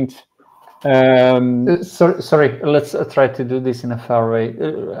explained. Sorry, let's try to do this in a fair way.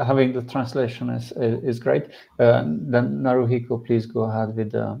 Having the translation is great. Then Naruhiko, please go ahead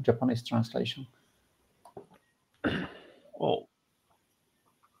with the Japanese translation. Oh.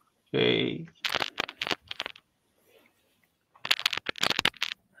 Okay.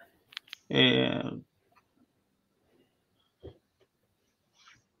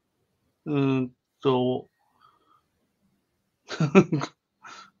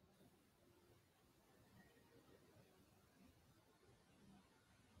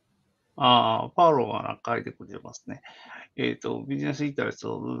 パウロが書いてくれてますね。ビジネスインタレス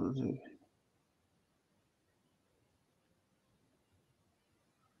ト。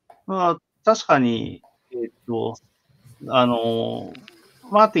確かに、マ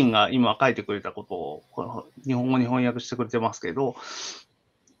ーティンが今書いてくれたことを日本語に翻訳してくれてますけど、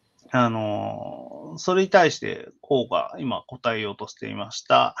それに対してコウが今答えようとしていまし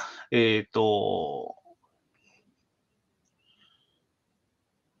た。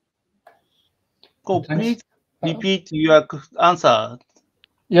Could please repeat your answer?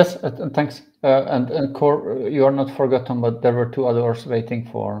 Yes, thanks. And Core, you are not forgotten, but there were two others waiting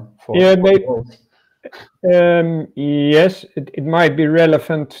for. Yeah, yes, it might be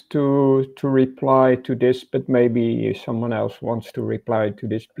relevant to reply to this, but maybe someone else wants to reply to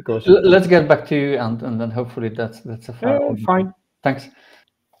this because. Let's get back to you, and then hopefully that's a fair. Fine. Thanks.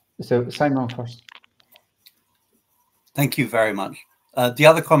 So Simon first. Thank you very much. The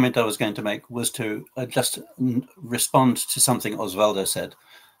other comment I was going to make was to just respond to something Osvaldo said.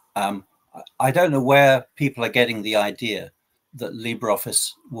 I don't know where people are getting the idea that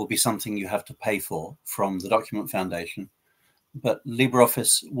LibreOffice will be something you have to pay for from the Document Foundation, but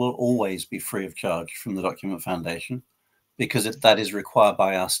LibreOffice will always be free of charge from the Document Foundation because that is required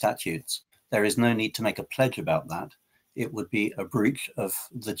by our statutes. There is no need to make a pledge about that. It would be a breach of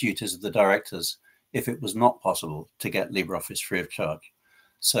the duties of the directors if it was not possible to get LibreOffice free of charge.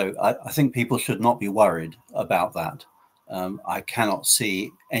 So I think people should not be worried about that. I cannot see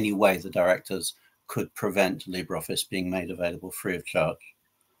any way the directors could prevent LibreOffice being made available free of charge.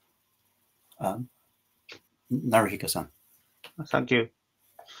 Naruhiko-san. Thank you.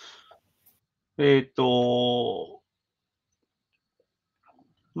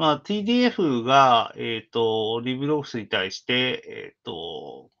 TDF が、LibreOffice に対して、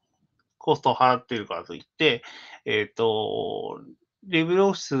コストを払っているからといって、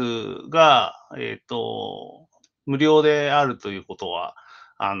LibreOffice が、無料であるということは、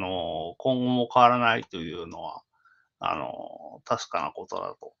今後も変わらないというのは、確かなこと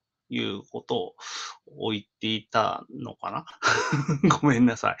だということを言っていたのかなごめん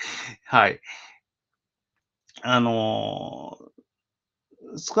なさい。はい。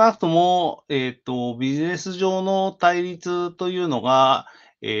少なくとも、ビジネス上の対立というのが、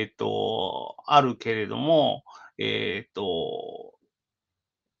あるけれども、は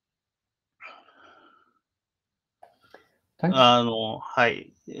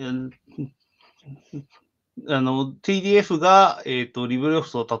い。TDF が、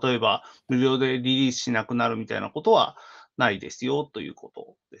LibreOffice を例えば無料でリリースしなくなるみたいなことはないですよというこ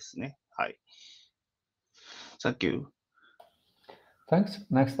とですね。はい。Thank you. Thanks.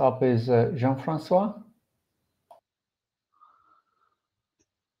 Next up is Jean-François.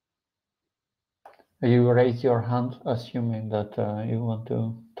 You raise your hand, assuming that you want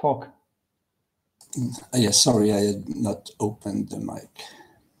to talk. Yes, sorry, I had not opened the mic.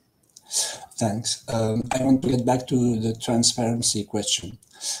 Thanks. I want to get back to the transparency question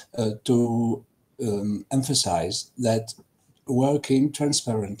to emphasize that working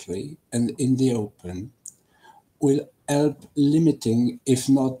transparently and in the open will help limiting, if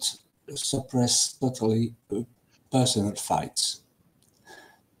not suppress totally, personal fights.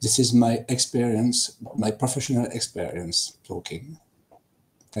 This is my experience, my professional experience talking.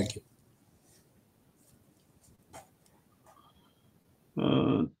 Thank you.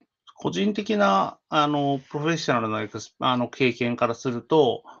 個人的な、プロフェッショナルな経験からする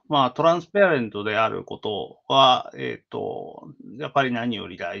と、まあ、トランスペアレントであることは、やっぱり何よ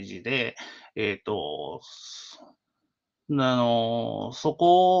り大事で、そ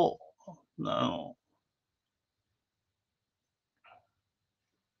こを、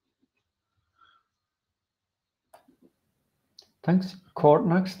Thanks. Court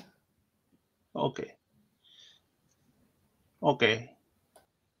next. Okay. Okay.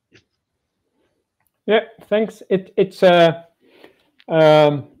 Yeah, thanks. I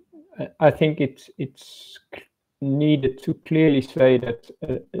think it's needed to clearly say that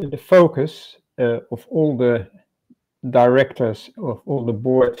the focus of all the directors of all the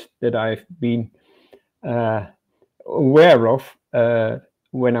boards that I've been aware of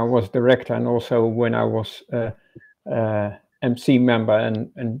when I was director and also when I was MC member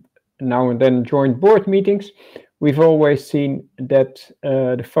and now and then joined board meetings, we've always seen that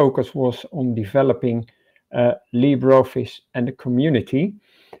the focus was on developing LibreOffice and the community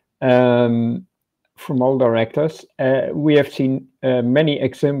from all directors. We have seen many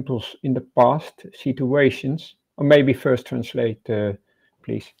examples in the past situations, or maybe first translate,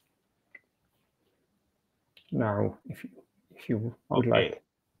 please. Now, if you would like.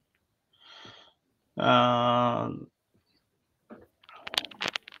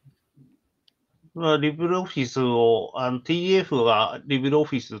 LibreOffice を、TDF が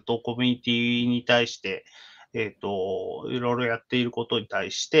LibreOffice とコミュニティに対して、いろいろやっていることに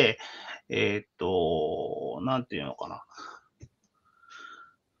対して、なんていうのかな。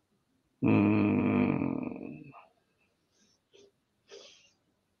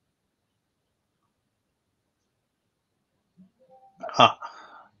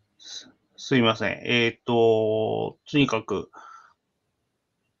すいません。とにかく、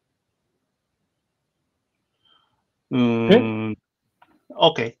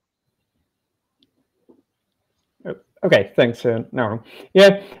Okay. Okay, thanks, Naru.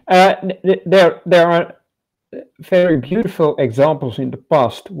 Yeah, there are very beautiful examples in the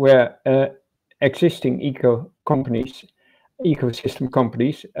past where existing ecosystem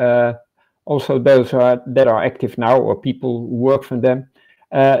companies, also those that are active now or people who work for them,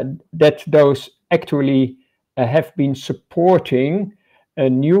 that those actually have been supporting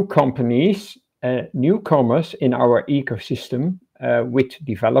new companies, newcomers in our ecosystem with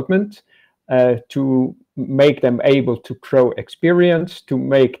development to make them able to grow experience, to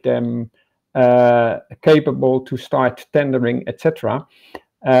make them capable to start tendering, etc.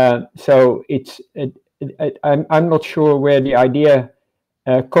 So I'm not sure where the idea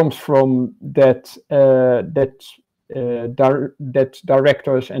comes from that that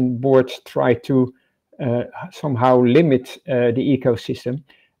directors and boards try to somehow limit the ecosystem.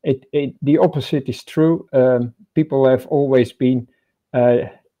 The opposite is true. People have always been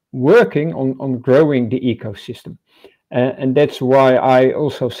working on growing the ecosystem. And that's why I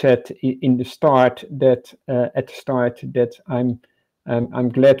also said in the start that at the start that I'm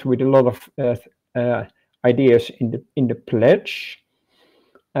glad with a lot of ideas in the pledge,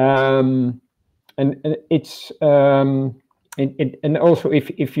 and it's and also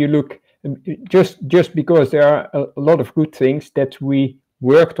if you look just because there are a lot of good things that we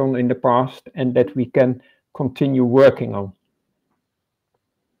worked on in the past and that we can continue working on.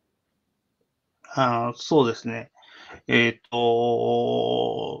 そうですね。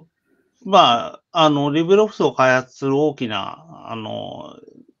まあ、LibreOffice を開発する大きな、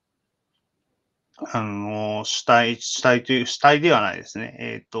主体ではないです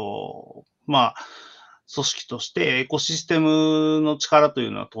ね。まあ、組織としてエコシステムの力とい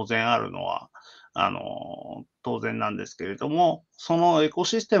うのは当然あるのは、当然なんですけれども、そのエコ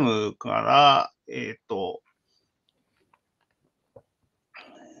システムから、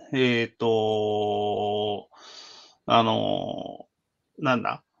なん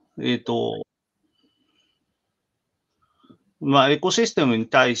だ、まあ、エコシステムに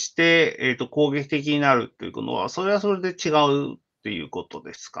対して、攻撃的になるっていうのは、それはそれで違うっていうこと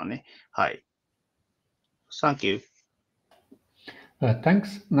ですかね。はい。Thank you.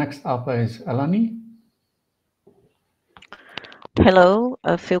 Thanks. Next up is Eleni. Hello,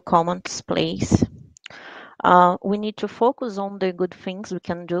 a few comments, please. We need to focus on the good things we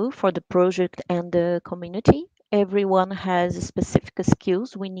can do for the project and the community. Everyone has specific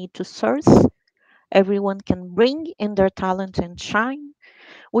skills we need to source. Everyone can bring in their talent and shine.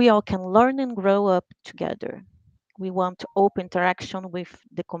 We all can learn and grow up together. We want open interaction with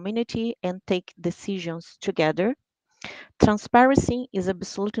the community and take decisions together. Transparency is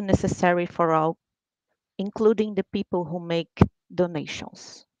absolutely necessary for all, including the people who make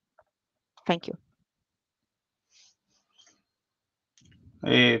donations. Thank you.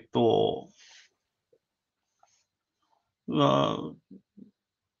 まあ、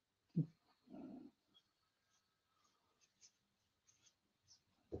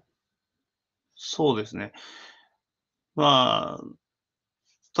そうですね。まあ、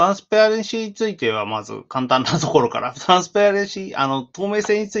トランスペアレンシーについては、まず簡単なところから。トランスペアレンシー、透明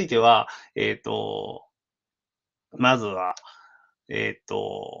性については、まずは、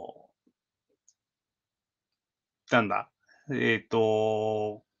なんだ、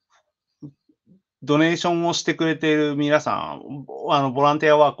ドネーションをしてくれている皆さん、ボランテ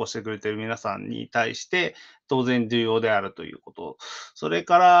ィアワークをしてくれている皆さんに対して、当然重要であるということ。それ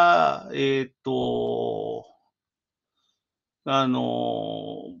から、ボ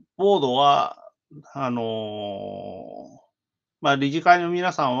ードは、理事会の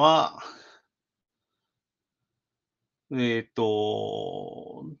皆さんは、な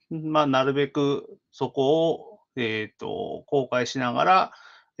るべくそこを、公開しながら、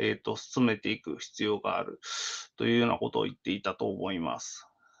進めていく必要があるというようなことを言っていたと思います。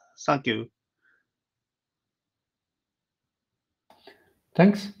Thank you.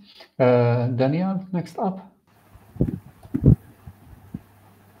 Thanks. Daniel, next up.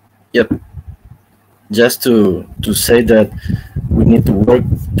 Yep. Just to say that we need to work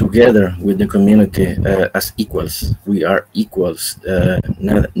together with the community as equals. We are equals.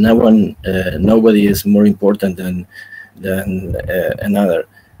 Nobody is more important than another,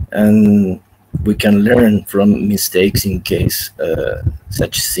 and we can learn from mistakes in case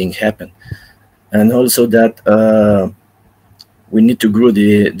such thing happen. And also that we need to grow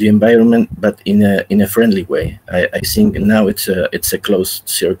the environment, but in a friendly way. I think now it's a closed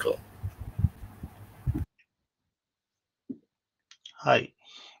circle. はい。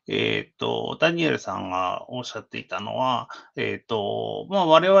ダニエルさんがおっしゃっていたのは、我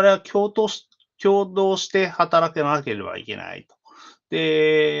々は共同して働かなければいけないと。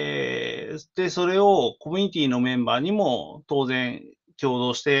で、それをコミュニティのメンバーにも当然共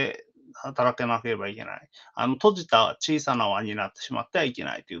同して働かなければいけない。閉じた小さな輪になってしまってはいけ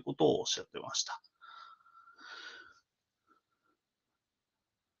ないということをおっしゃってました。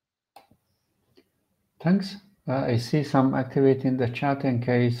Thanks. I see some activity in the chat in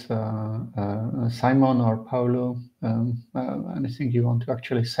case Simon or Paulo, anything you want to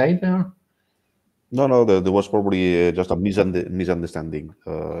actually say there? No, there was probably just a misunderstanding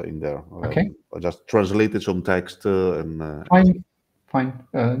in there. Okay. I just translated some text and... Fine.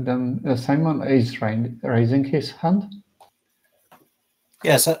 Then Simon is raising his hand.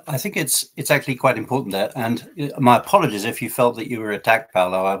 Yes, I think it's actually quite important there. And my apologies if you felt that you were attacked,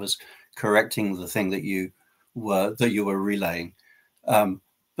 Paolo. I was correcting the thing that you were relaying.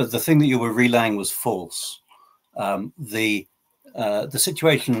 But the thing that you were relaying was false. The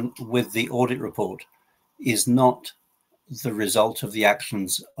situation with the audit report is not the result of the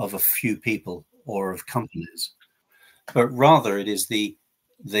actions of a few people or of companies, but rather it is the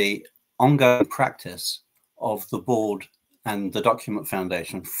ongoing practice of the board and the Document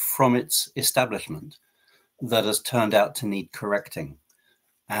Foundation from its establishment that has turned out to need correcting.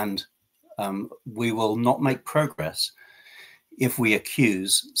 And we will not make progress if we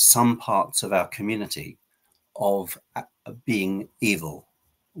accuse some parts of our community of being evil.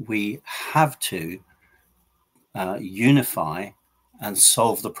 We have to unify and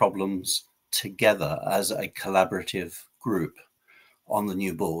solve the problems together as a collaborative group on the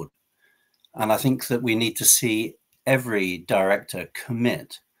new board. And I think that we need to see every director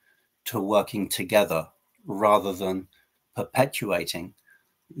commit to working together rather than perpetuating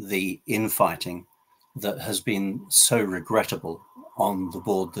the infighting that has been so regrettable on the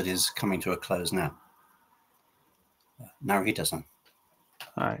board that is coming to a close now. Naruhito-san.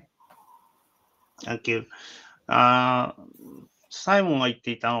 はい。Thank you. サイモンが言っ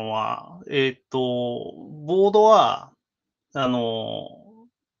ていたのは、ボードは、共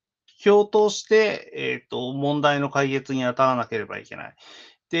闘して、問題の解決に当たらなければいけない。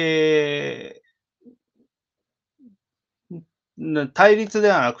で、対立で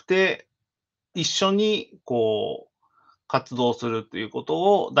はなくて、一緒に、活動するというこ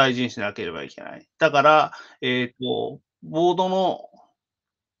とを大事にしなければいけない。だから、ボードの、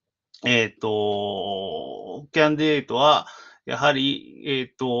キャンディデートは、やは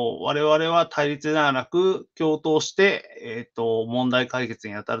り、我々は対立ではなく、共闘して、問題解決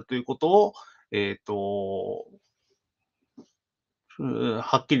に当たるということを、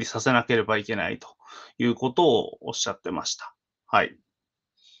はっきりさせなければいけないということをおっしゃってました。はい。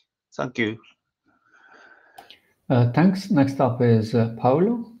Thank you. Thanks. Next up is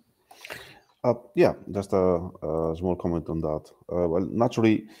Paulo. Yeah, just a small comment on that. Well,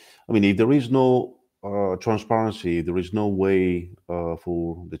 naturally, I mean, if there is no transparency, there is no way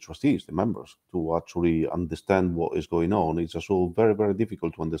for the trustees, the members, to actually understand what is going on. It's also very, very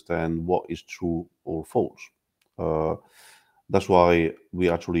difficult to understand what is true or false. That's why we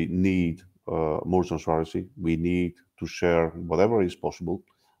actually need more transparency. We need to share whatever is possible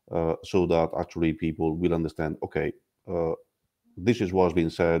so that actually people will understand, okay, this is what's been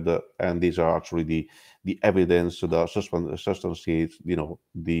said, and these are actually the evidence, the substances, you know,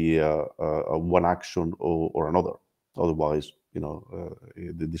 the one action or another. Otherwise, you know,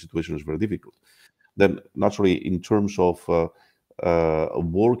 the situation is very difficult. Then, naturally, in terms of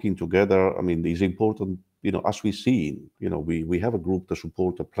working together, I mean, it's important, you know, as we see, you know, we have a group that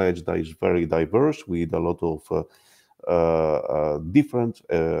support a pledge that is very diverse with a lot of different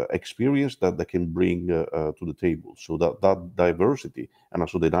experience that they can bring to the table. So that diversity, and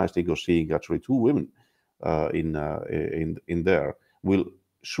also the nice thing of seeing actually two women in there, will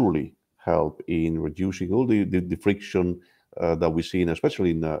surely help in reducing all the friction that we see,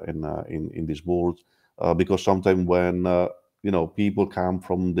 especially in this board, because sometimes when you know, people come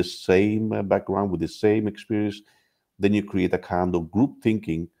from the same background with the same experience, then you create a kind of group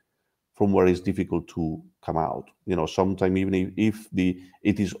thinking from where it's difficult to come out. You know, sometimes even if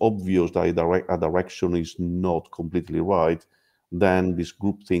it is obvious that a direction is not completely right, then this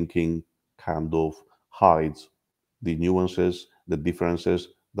group thinking kind of hides the nuances, the differences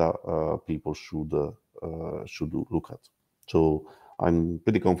that people should look at. So I'm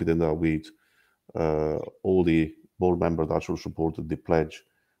pretty confident that with all the board members that should support the pledge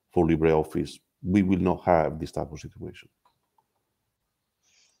for LibreOffice, we will not have this type of situation.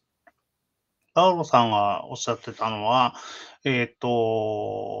 パウロさんがおっしゃってたのは、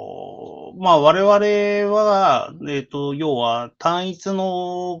まあ、我々は、要は単一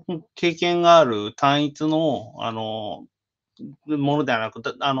の経験がある単一の、ものではなく、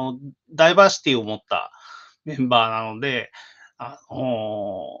ダイバーシティを持ったメンバーなので、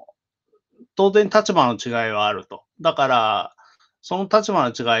当然立場の違いはあると。だから、その立場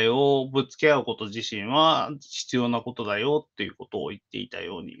の違いをぶつけ合うこと自身は必要なことだよっていうことを言っていた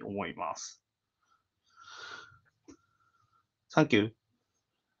ように思います。Thank you.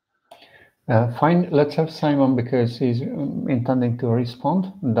 Fine, let's have Simon because he's intending to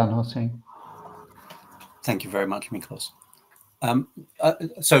respond. Dan Hossein. Thank you very much, Miklos.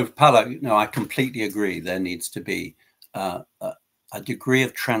 So, Paolo, no, I completely agree. There needs to be a degree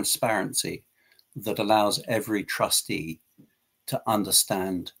of transparency that allows every trustee to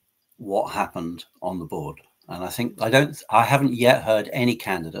understand what happened on the board. And I think I haven't yet heard any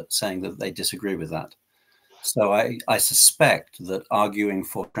candidate saying that they disagree with that. So I suspect that arguing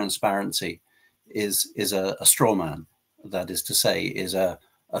for transparency is a straw man. That is to say, is a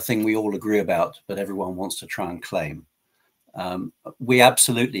thing we all agree about, but everyone wants to try and claim. We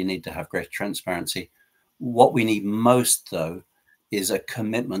absolutely need to have greater transparency. What we need most, though, is a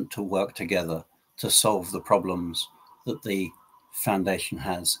commitment to work together to solve the problems that the foundation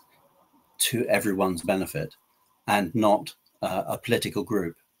has to everyone's benefit, and not a political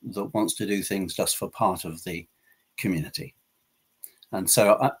group that wants to do things just for part of the community. And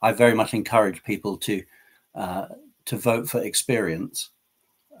so I very much encourage people to vote for experience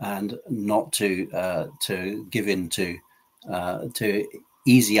and not to give in to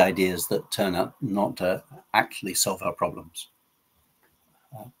easy ideas that turn out not to actually solve our problems.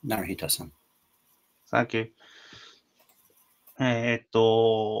 Naruhito-san. Thank you.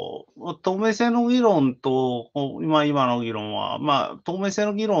 透明性の議論と、今の議論は、まあ、透明性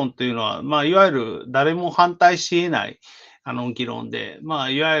の議論というのは、まあ、いわゆる誰も反対し得ない、議論で、まあ、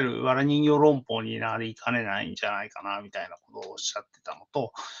いわゆる藁人形論法になりかねないんじゃないかな、みたいなことをおっしゃってたの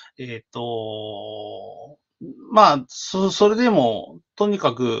と、まあ、それでも、とに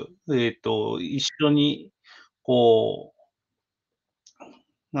かく、一緒に、こう、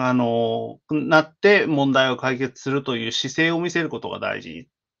なって問題を解決するという姿勢を見せることが大事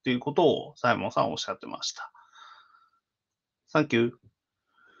ということをサイモンさんおっしゃってました。Thank you.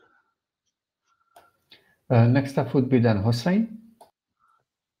 Next up would be Dan Hossein.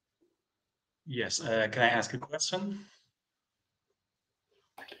 Yes, can I ask a question?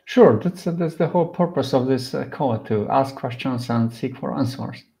 Sure, that's the whole purpose of this call, to ask questions and seek for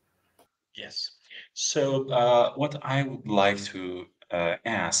answers. Yes. So what I would like to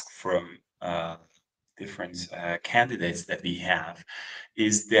ask from different candidates that we have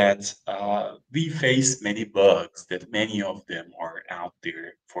is that we face many bugs, that many of them are out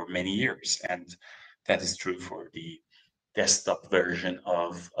there for many years, and that is true for the desktop version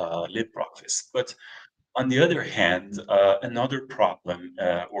of LibreOffice. But on the other hand, another problem,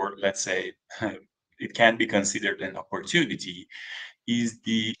 or let's say it can be considered an opportunity, is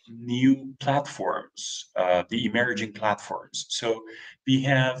the new platforms, the emerging platforms. So we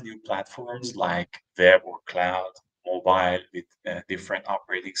have new platforms like web or cloud, mobile with different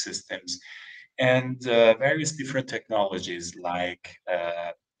operating systems, and various different technologies like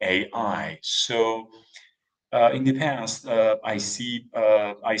AI. So in the past, I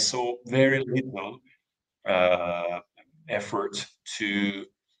saw very little effort to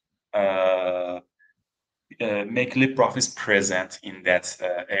make LibreOffice present in that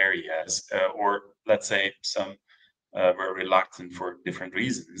areas, or let's say some were reluctant for different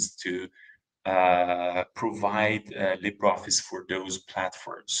reasons to provide LibreOffice for those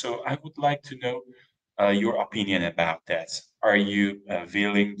platforms. So I would like to know your opinion about that. Are you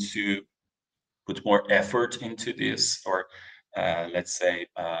willing to put more effort into this, or let's say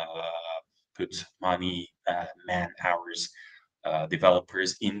put money, man hours,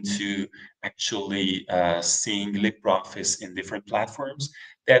 developers into actually seeing LibreOffice in different platforms?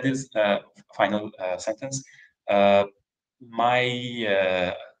 That is final sentence.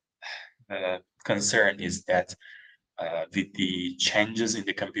 My concern is that with the changes in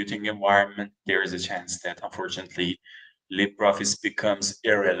the computing environment, there is a chance that unfortunately LibreOffice becomes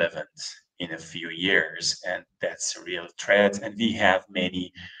irrelevant in a few years, and that's a real threat. And we have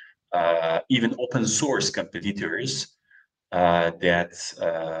many even open source competitors that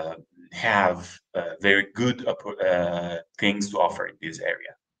have very good things to offer in this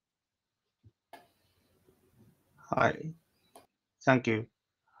area. はい。Thank you.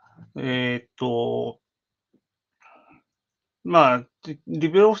 まあ、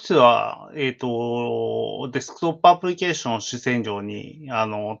LibreOffice は、デスクトップアプリケーションを主戦場に、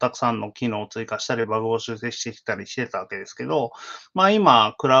たくさんの機能を追加したり、バグを修正してきたりしてたわけですけど、まあ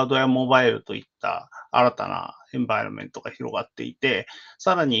今、クラウドやモバイルといった新たなエンバイロメントが広がっていて、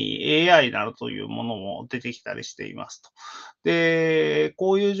さらに AI などというものも出てきたりしていますと。で、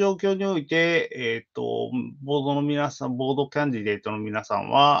こういう状況において、ボードキャンディデートの皆さん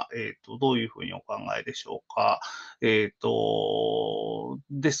は、どういうふうにお考えでしょうか。デ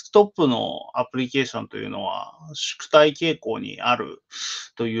スクトップのアプリケーションというのは縮退傾向にある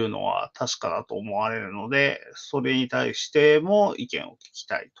というのは確かだと思われるので、それに対しても意見を聞き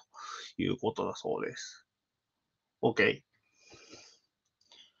たいということだそうです。OK。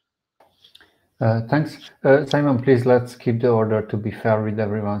Thanks. Simon, please let's keep the order to be fair with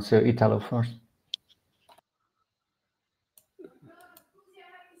everyone. So Italo first.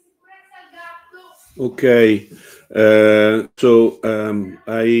 Okay. So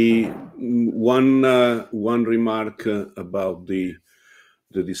one remark about the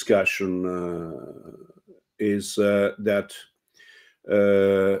discussion is that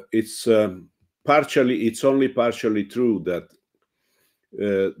it's only partially true that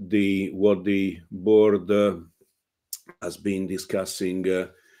what the board has been discussing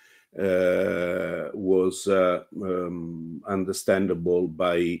was understandable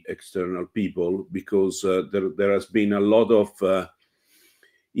by external people, because there has been a lot of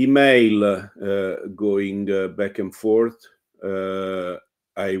email going back and forth.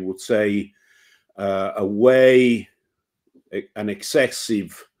 I would say an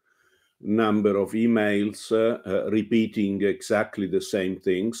excessive number of emails repeating exactly the same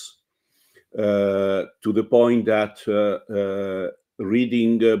things, to the point that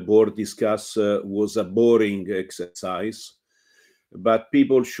reading board discuss was a boring exercise. But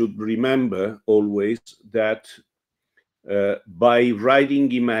people should remember always that by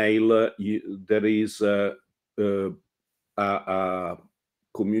writing email, there is a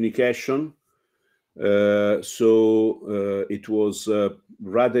communication. So it was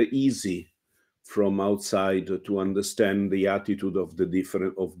rather easy from outside to understand the attitude of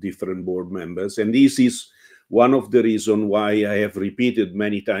different board members. And this is one of the reasons why I have repeated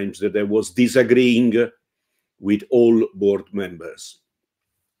many times that I was disagreeing with all board members.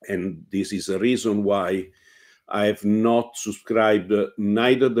 And this is a reason why I have not subscribed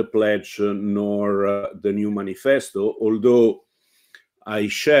neither the pledge nor the new manifesto, although I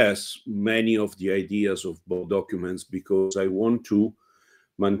share many of the ideas of both documents, because I want to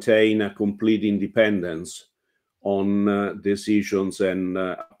maintain a complete independence on decisions and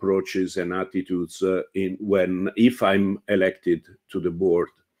approaches and attitudes if I'm elected to the board.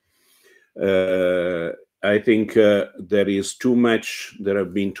 I think there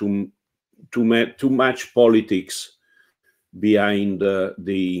have been too much politics behind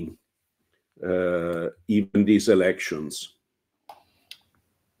even these elections.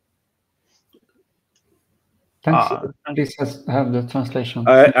 Thanks. This has have the translation.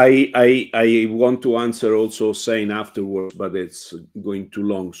 I want to answer also saying afterwards, but it's going too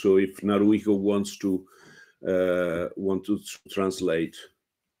long. So if Naruhiko wants to translate.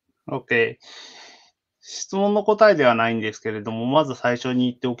 OK。質問の答えではないんですけれども、まず最初に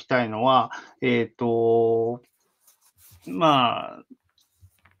言っておきたいのは、まあ、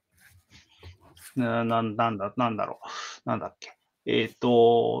なんだっけ。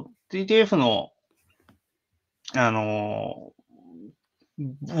TDF の、ボ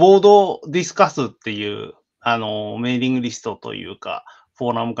ードディスカスっていう、メーリングリストというか、フォ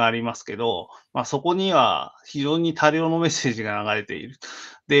ーラムがありますけど、まあ、そこには非常に多量のメッセージが流れている。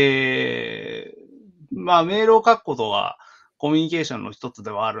で、まあ、メールを書くことはコミュニケーションの一つ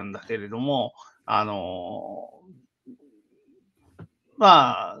ではあるんだけれども、ま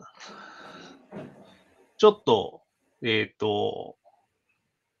あ、ちょっと、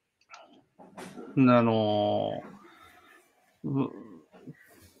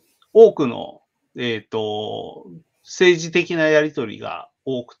多くの、政治的なやりとりが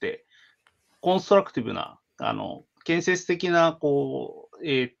多くて、コンストラクティブな、建設的な、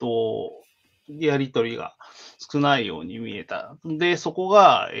やりとりが少ないように見えた。で、そこ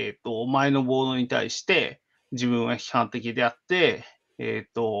が、前のボードに対して自分は批判的であって、新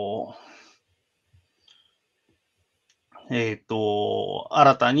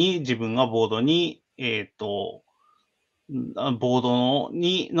たに自分がボードに、ボード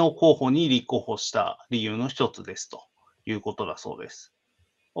の候補に立候補した理由の一つですということだそうです。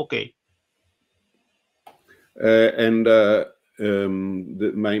OK。And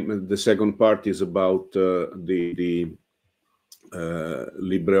the second part is about the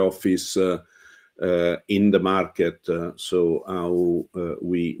LibreOffice in the market. So how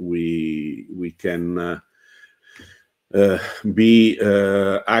we can be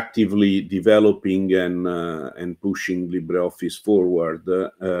actively developing and pushing LibreOffice forward.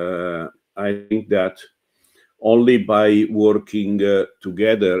 I think that only by working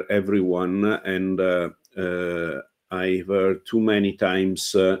together, everyone, and I've heard too many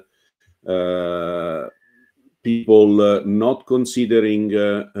times people not considering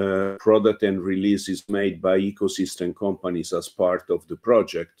product and releases made by ecosystem companies as part of the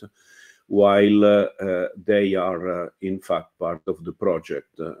project, while they are in fact part of the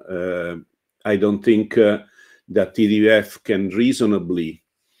project. I don't think that TDF can reasonably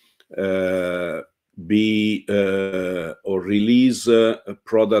be or release a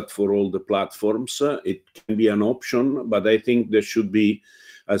product for all the platforms. It can be an option, but I think there should be,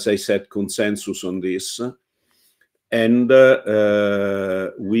 as I said, consensus on this. And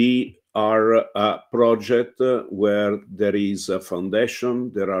we are a project where there is a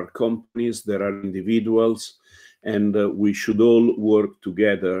foundation, there are companies, there are individuals, and we should all work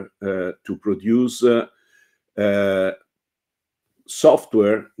together to produce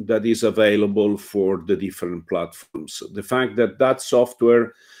software that is available for the different platforms. The fact that that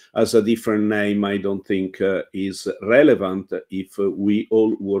software has a different name, I don't think is relevant if we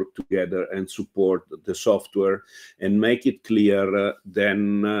all work together and support the software and make it clear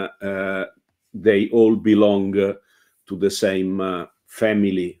then they all belong to the same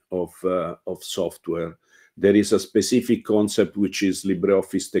family of software. There is a specific concept which is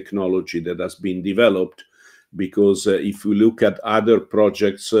LibreOffice technology that has been developed, because if you look at other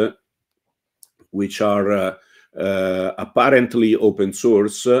projects which are apparently open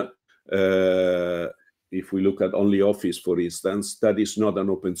source, if we look at only Office, for instance, that is not an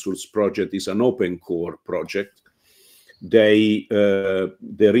open source project, it's an open core project. The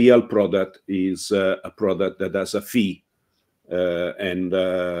real product is a product that has a fee, and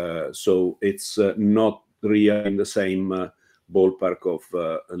so it's not really in the same ballpark of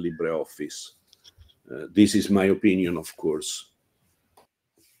LibreOffice. This is my opinion, of course.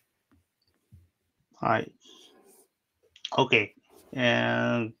 はい。OK。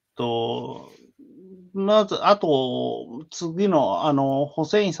まず、あと、次の、ホ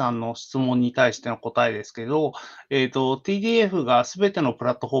セインさんの質問に対しての答えですけど、TDF がすべてのプ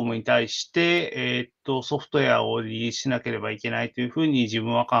ラットフォームに対して、ソフトウェアをリリースしなければいけないというふうに自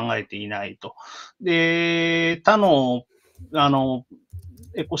分は考えていないと。で、他の、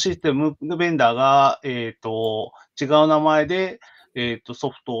エコシステムベンダーが、違う名前でソ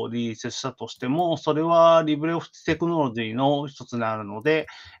フトをリリースしたとしても、それは LibreOffice テクノロジーの一つになるので、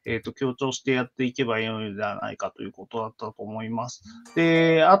強調してやっていけばいいのではないかということだったと思います。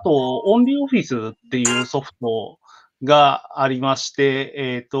で、あと、OnlyOffice っていうソフトがありまし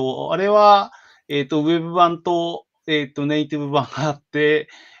て、あれは、ウェブ版と、ネイティブ版があって、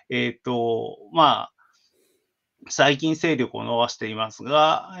まあ、最近勢力を伸ばしています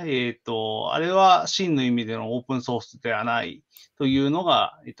が、あれは真の意味でのオープンソースではないというの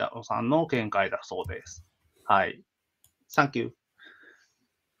が、板野さんの見解だそうです。はい。Thank you.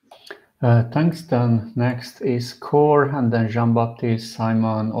 Thanks. Then next is Core, and then Jean-Baptiste,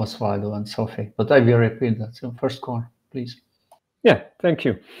 Simon, Osvaldo, and Sophie. But I will repeat that. So first Core, please. Yeah, thank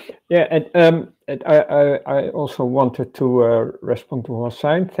you. Yeah, I also wanted to respond to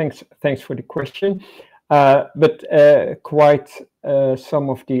Hossein. Thanks for the question. But quite some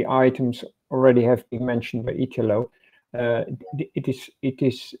of the items already have been mentioned by Italo. It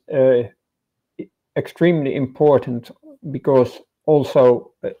is extremely important because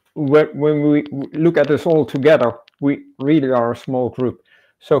also when we look at us all together, we really are a small group.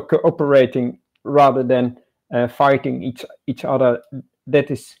 So cooperating rather than fighting each other,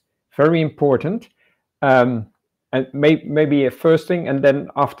 that is very important. And maybe a first thing, and then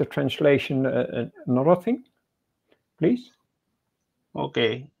after translation, another thing, please.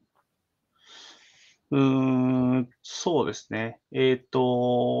 OK。そうですね。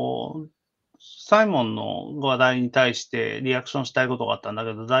サイモンの話題に対してリアクションしたいことがあったんだ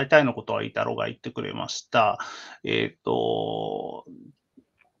けど、大体のことはイタロが言ってくれました。そ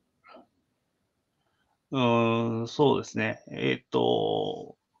うですね。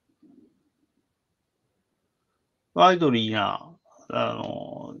ワイドリーな、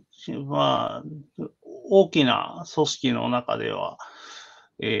まあ、大きな組織の中では、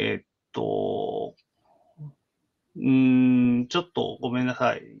ちょっとごめんな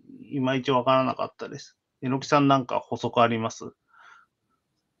さい。いまいちわからなかったです。えのきさんなんか補足あります？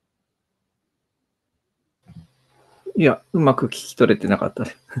いや、うまく聞き取れてなかった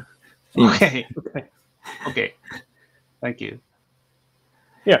です。Okay. Okay. Thank you.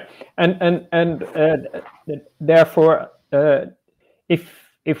 Yeah, and therefore,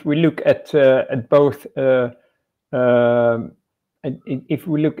 if we look at both, if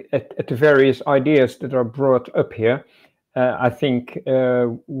we look at the various ideas that are brought up here, I think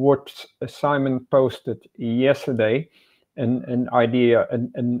what Simon posted yesterday, an idea, a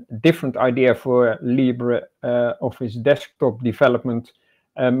different idea for LibreOffice desktop development,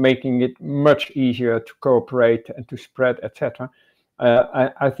 making it much easier to cooperate and to spread, etc.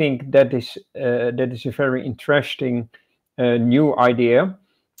 I think that is a very interesting new idea.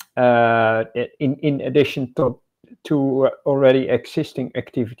 In addition to already existing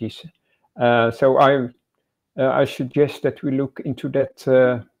activities, so I suggest that we look into that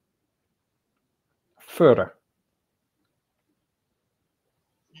further.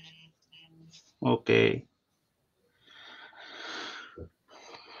 Okay.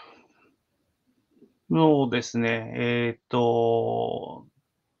 そうですね。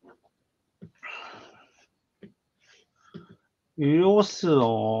LibreOffice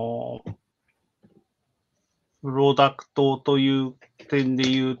のプロダクトという点で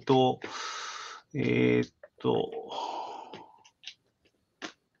言うと、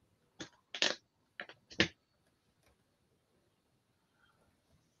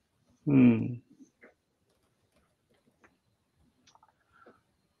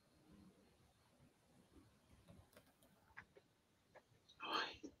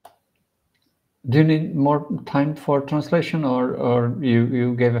Do you need more time for translation, or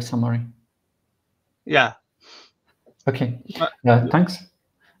you gave a summary? Yeah. Okay. Thanks.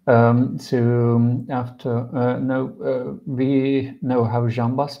 So after now we now have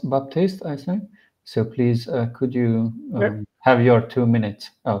Jean-Baptiste, I think. So please, could you have your 2 minutes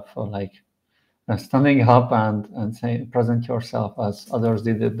of like standing up and say present yourself as others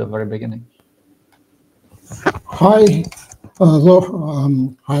did at the very beginning. Hi,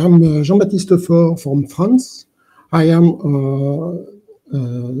 I am Jean-Baptiste from France. I am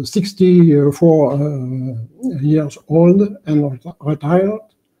 64 years old and retired.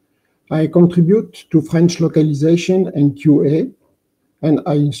 I contribute to French localization and QA, and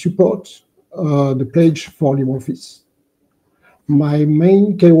I support the pledge for LibreOffice. My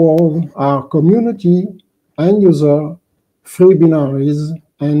main keywords are community, end user, free binaries,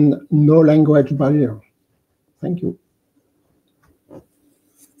 and no language barrier. Thank you.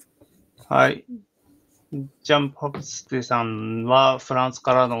 はい。ジャンパプステさんはフランス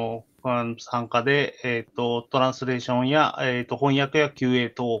からの参加で、トランスレーションや、翻訳や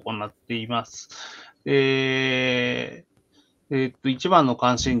QA 等を行っています。一番の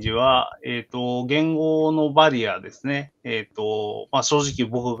関心事は、言語のバリアですね。正直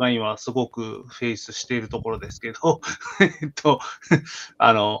僕が今すごくフェイスしているところですけど、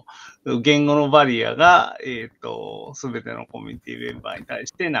言語のバリアが、すべてのコミュニティメンバーに対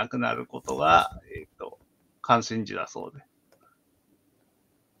してなくなることが、関心事だそうで。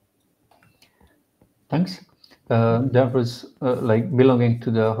Thanks. There was, like, belonging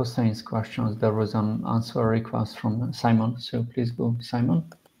to the Hussein's questions, there was an answer request from Simon. So please go, Simon.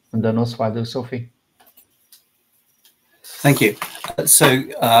 And then Osvaldo, Sophie. Thank you. So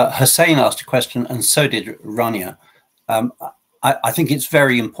Hussein asked a question, and so did Rania. I think it's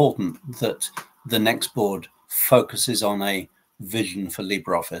very important that the next board focuses on a vision for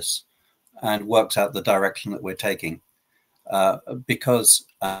LibreOffice and works out the direction that we're taking, because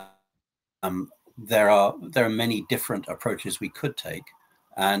there are many different approaches we could take,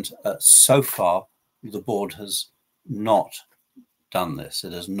 and so far the board has not done this.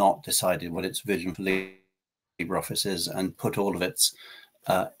 It has not decided what its vision for LibreOffice is and put all of its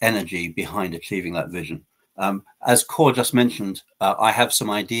energy behind achieving that vision. As Core just mentioned, I have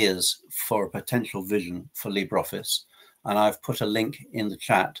some ideas for a potential vision for LibreOffice, and I've put a link in the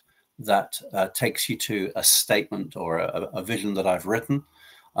chat that takes you to a statement or a vision that I've written.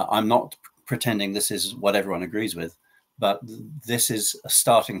 I'm not pretending this is what everyone agrees with, but this is a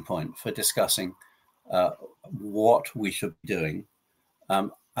starting point for discussing what we should be doing.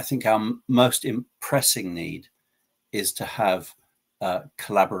 I think our most pressing need is to have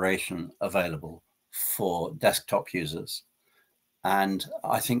collaboration available for desktop users. And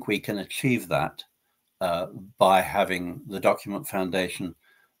I think we can achieve that by having the Document Foundation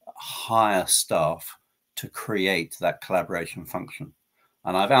hire staff to create that collaboration function.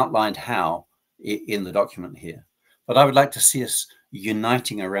 And I've outlined how in the document here, but I would like to see us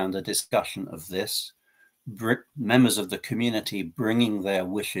uniting around a discussion of this, members of the community bringing their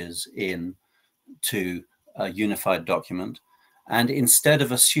wishes in to a unified document. And instead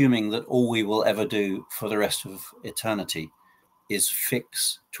of assuming that all we will ever do for the rest of eternity is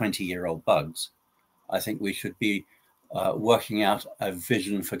fix 20-year-old bugs, I think we should be working out a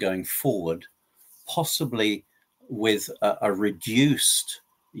vision for going forward, possibly with a reduced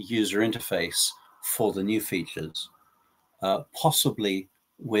user interface for the new features, possibly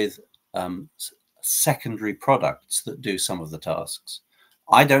with secondary products that do some of the tasks.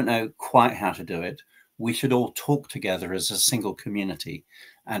 I don't know quite how to do it. We should all talk together as a single community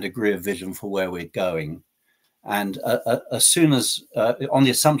and agree a vision for where we're going. And as soon as, on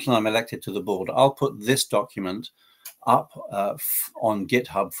the assumption I'm elected to the board, I'll put this document up on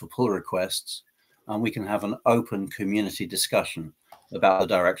GitHub for pull requests, and we can have an open community discussion about the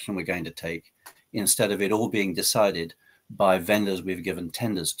direction we're going to take, instead of it all being decided by vendors we've given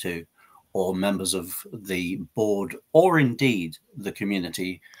tenders to, or members of the board, or indeed the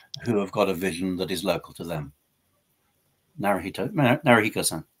community who have got a vision that is local to them.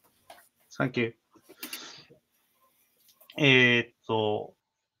 Naruhiko-san. Thank you.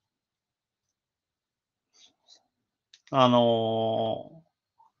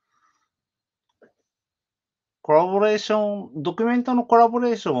 コラボレーション、ドキュメントのコラボ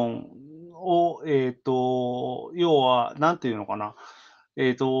レーションを、要は、なんていうのかな。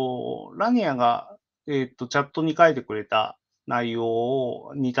ラニアが、チャットに書いてくれた内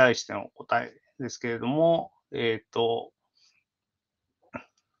容に対しての答えですけれども、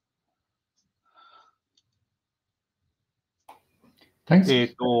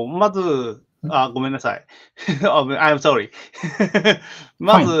まず、ごめんなさい。I'm sorry.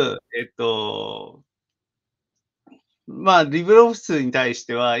 まず、LibreOffice に対し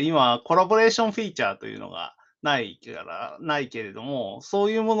ては、今、コラボレーションフィーチャーというのがないけれども、そ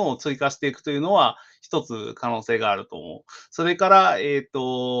ういうものを追加していくというのは、一つ可能性があると思う。それから、ドキ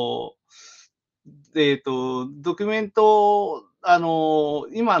ュメント、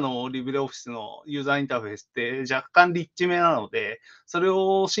今の LibreOffice のユーザーインターフェースって若干リッチめなので、それ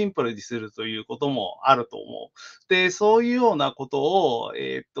をシンプルにするということもあると思う。で、そういうようなことを、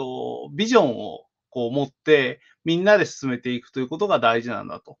ビジョンをこう持ってみんなで進めていくということが大事なん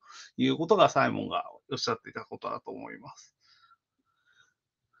だということがサイモンがおっしゃっていたことだと思います。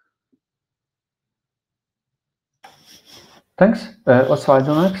Thanks.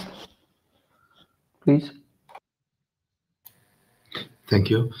 Osvaldo next, please. Thank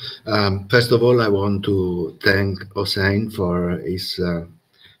you. First of all, I want to thank Hossein for his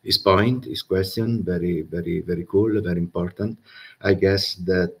point, his question. Very, very, very cool, very important. I guess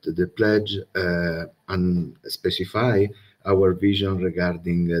that the pledge and specify our vision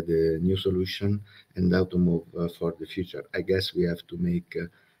regarding the new solution and how to move for the future. I guess we have to make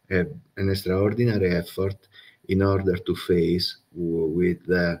an extraordinary effort in order to face with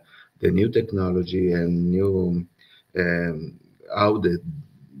the new technology and new how the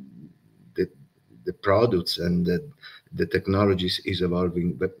products and the technologies is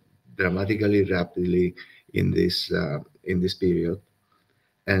evolving, but dramatically rapidly in this period.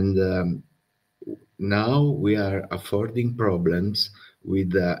 And now we are affording problems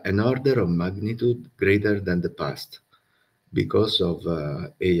with an order of magnitude greater than the past because of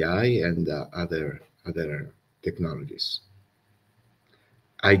AI and other technologies.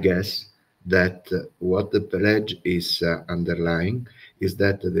 I guess that what the pledge is underlying is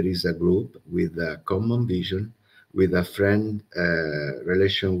that there is a group with a common vision, with a friend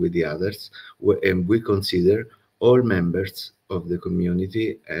relation with the others, and we consider all members of the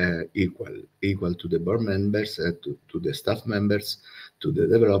community equal to the board members, to the staff members, to the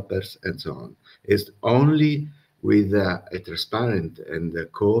developers, and so on. It's only with a transparent and a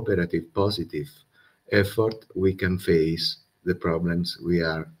cooperative, positive effort we can face the problems we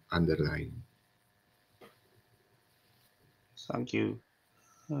are underlying. Thank you.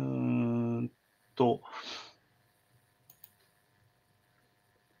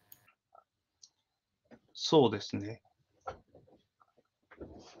 そうですね。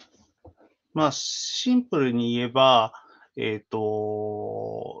まあ、シンプルに言えば、AI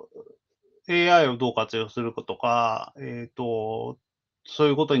をどう活用することか、そう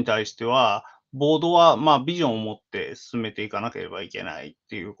いうことに対しては、ボードは、まあ、ビジョンを持って進めていかなければいけないっ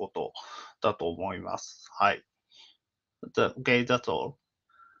ていうことだと思います。はい。Okay, that's all.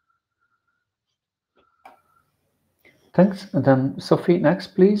 Thanks. And then Sophie,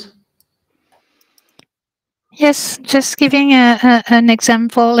 next, please. Yes, just giving an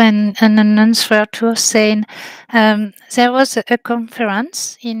example and an answer to saying there was a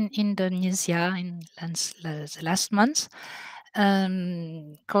conference in Indonesia in the last month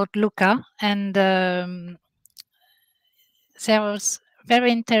called Luca, and there was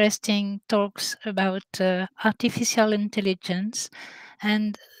very interesting talks about artificial intelligence,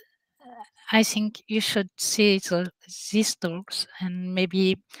 and I think you should see these talks, and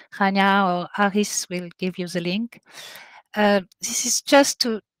maybe Rania or Aris will give you the link. This is just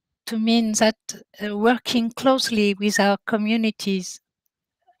to mean that working closely with our communities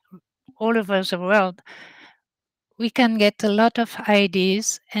all over the world, we can get a lot of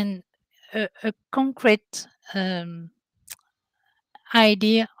ideas and a concrete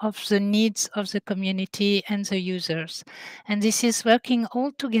idea of the needs of the community and the users. And this is working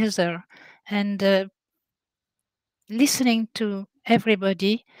all together and listening to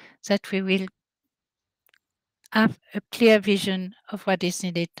everybody, that we will have a clear vision of what is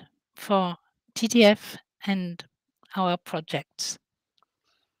needed for TDF and our projects.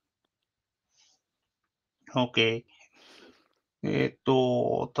 Okay. 例え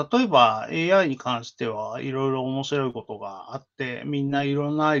ば AI に関してはいろいろ面白いことがあって、みんない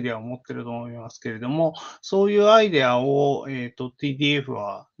ろんなアイデアを持ってると思いますけれども、そういうアイデアを、TDF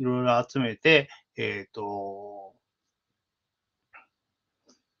はいろいろ集めて、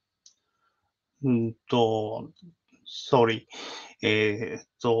sorry。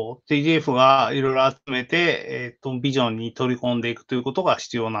TDF がいろいろ集めて、ビジョンに取り込んでいくということが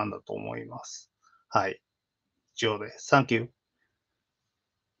必要なんだと思います。はい。以上です。Thank you.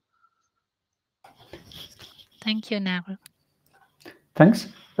 Thank you, Naru. Thanks.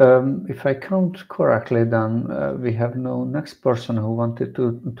 If I count correctly, then we have no next person who wanted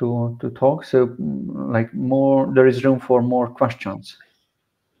to talk. So, like more, there is room for more questions.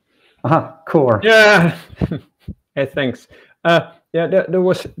 Aha, Core. Yeah. Hey, thanks. Yeah, there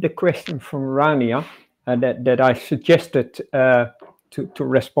was the question from Rania that I suggested to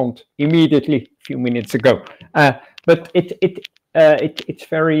respond immediately a few minutes ago. But it's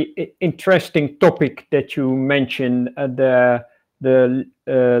very interesting topic that you mentioned, the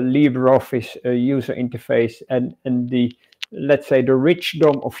LibreOffice user interface and the, let's say, the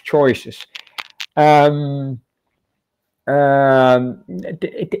richdom of choices. And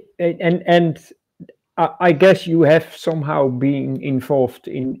I guess you have somehow been involved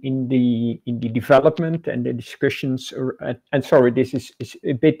in the development and the discussions. And sorry, this is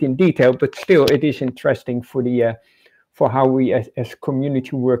a bit in detail, but still, it is interesting for the for how we as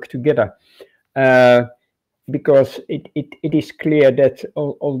community work together. Because it is clear that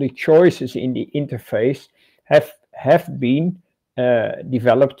all the choices in the interface have been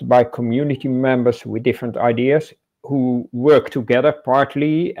developed by community members with different ideas who work together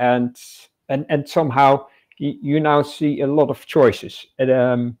partly, and somehow you now see a lot of choices.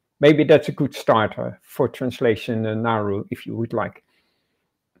 And, maybe that's a good starter for translation, Naru, if you would like.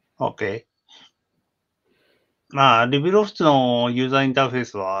 Okay. まあ、LibreOffice のユーザーインターフェー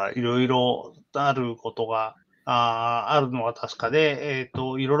スはいろいろあることがあるのは確かで、い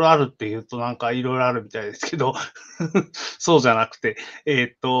ろいろあるっていうとなんかいろいろあるみたいですけど、そうじゃなくて、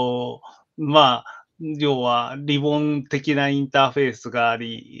まあ、要はリボン的なインターフェースがあ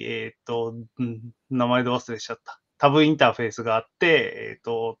り、名前で忘れちゃった。タブインターフェースがあって、っ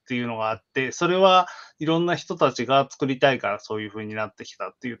ていうのがあって、それはいろんな人たちが作りたいからそういう風になってきた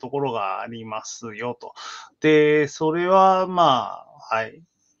っていうところがありますよと。で、それはまあ、はい。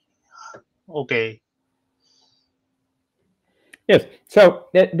OK。Yes. So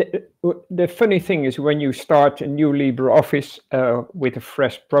the funny thing is when you start a new LibreOffice with a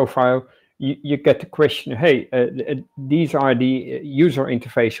fresh profile, you get the question, hey, these are the user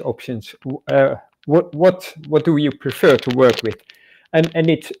interface options. What do you prefer to work with? And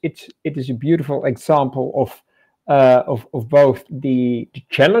it is a beautiful example of both the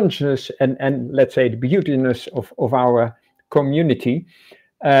challenges and let's say the beautiness of our community,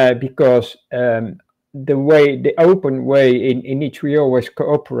 because the open way in which we always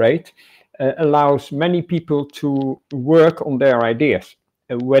cooperate allows many people to work on their ideas.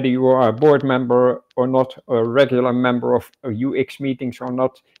 Whether you are a board member or not, a regular member of UX meetings or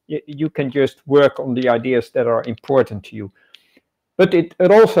not, you can just work on the ideas that are important to you. But it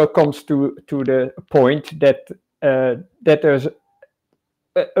also comes to the point that that there's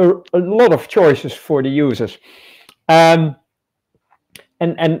a lot of choices for the users. And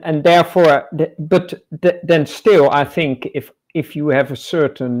therefore, then still, I think if you have a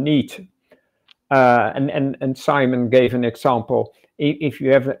certain need, and Simon gave an example, if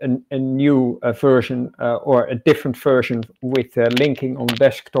you have a new version or a different version with linking on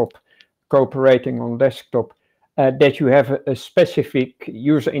desktop, cooperating on desktop, that you have a specific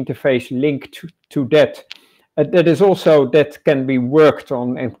user interface linked to that. That is also, that can be worked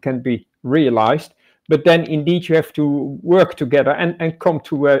on and can be realized. But then indeed you have to work together and come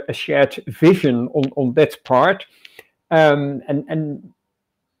to a shared vision on that part. And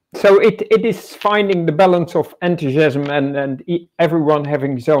so it is finding the balance of enthusiasm and everyone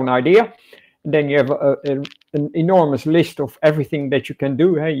having his own idea. And then you have an enormous list of everything that you can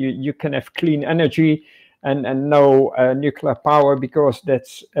do. Hey? You can have clean energy and no nuclear power because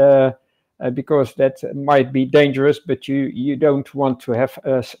that's because that might be dangerous, but you don't want to have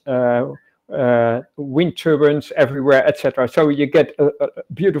wind turbines everywhere, etc. So you get a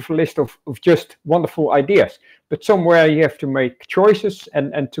beautiful list of just wonderful ideas. But somewhere you have to make choices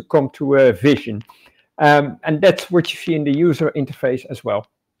and to come to a vision. And that's what you see in the user interface as well.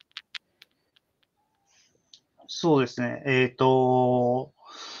 そうですね。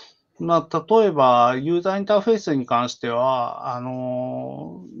まあ、例えば、ユーザーインターフェースに関しては、全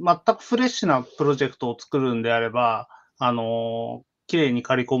くフレッシュなプロジェクトを作るんであれば、きれいに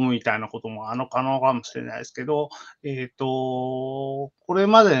刈り込むみたいなことも可能かもしれないですけど、これ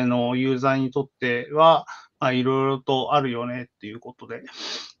までのユーザーにとっては、まあ、いろいろとあるよねっていうことで、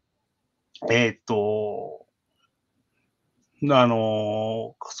そ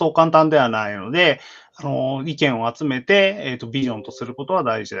う簡単ではないので、意見を集めて、ビジョンとすることは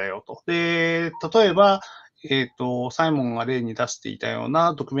大事だよと。で、例えば、サイモンが例に出していたよう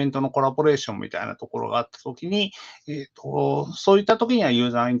なドキュメントのコラボレーションみたいなところがあったときに、そういったときにはユー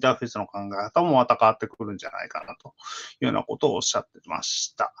ザーインターフェースの考え方もまた変わってくるんじゃないかなというようなことをおっしゃってま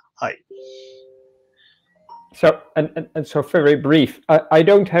した。はい。So, and so very brief, I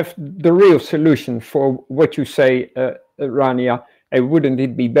don't have the real solution for what you say, Rania. Wouldn't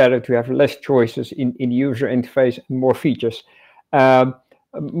it be better to have less choices in user interface and more features?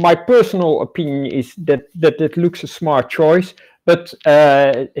 My personal opinion is that it looks a smart choice, but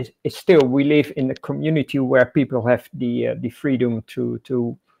it's still, we live in a community where people have the freedom to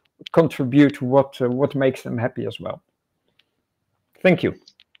contribute what makes them happy as well. Thank you.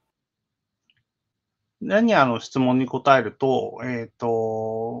 何質問に答えると、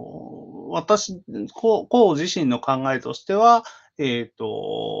私、こう自身の考えとしては、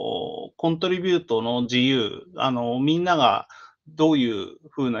コントリビュートの自由、みんながどういう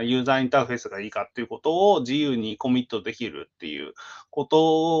ふうなユーザーインターフェースがいいかっていうことを自由にコミットできるっていうこ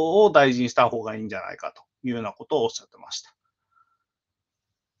とを大事にした方がいいんじゃないかというようなことをおっしゃってました。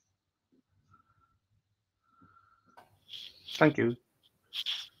Thank you.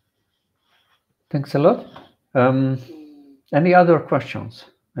 Thanks a lot. Any other questions?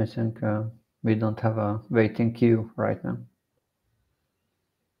 I think we don't have a waiting queue right now.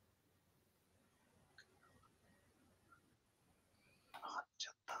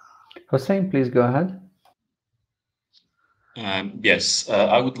 Hossein, please go ahead. Yes,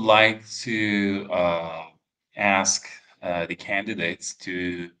 I would like to ask the candidates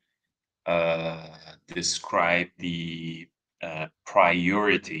to describe the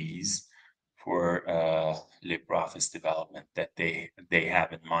priorities for LibreOffice development that they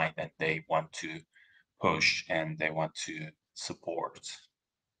have in mind and they want to push and they want to support,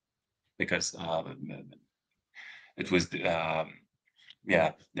 because it was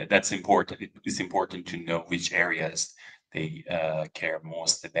yeah, that's important. It's important to know which areas they care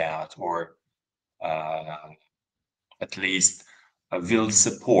most about, or at least will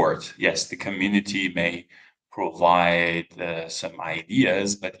support. Yes, the community may provide some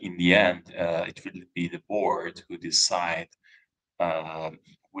ideas, but in the end, it will be the board who decide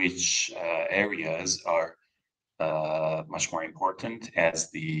which areas are much more important, as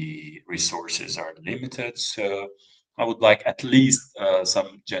the resources are limited. So I would like at least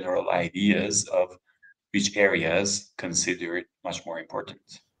some general ideas of which areas considered much more important.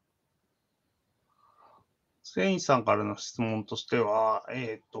 セインさんからの質問としては、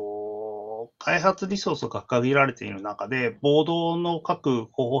開発リソースが限られている中で、ボードの各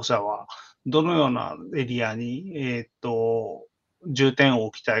候補者はどのようなエリアに、重点を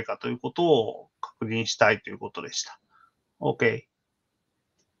置きたいかということを確認したいということでした。OK。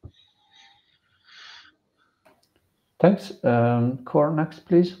Thanks. Cor, next,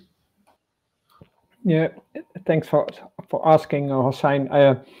 please. Yeah, thanks for asking, Hossein.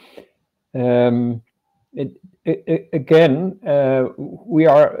 Again, we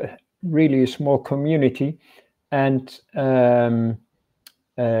are really a small community, and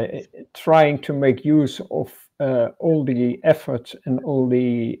trying to make use of all the efforts and all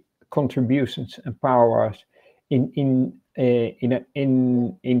the contributions and powers in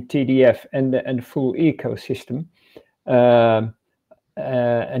TDF and the full ecosystem,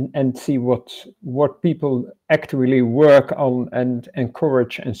 and see what people actually work on and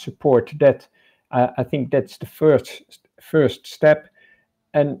encourage and support that. I think that's the first step,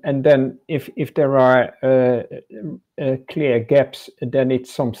 and then if there are clear gaps, then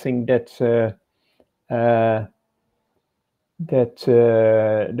it's something that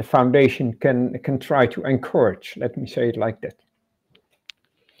the foundation can try to encourage. Let me say it like that.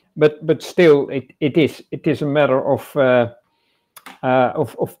 But still, it is a matter of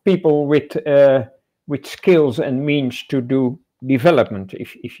people with skills and means to do development.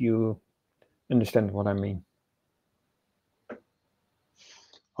 If you understand what I mean.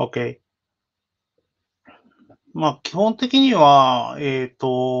 OK。まあ、基本的には、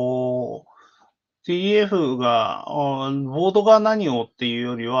TDF が、ボードが何をっていう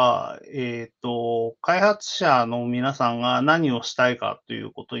よりは、開発者の皆さんが何をしたいかとい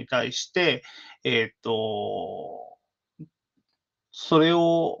うことに対して、それ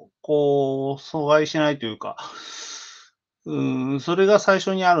を、阻害しないというか、それが最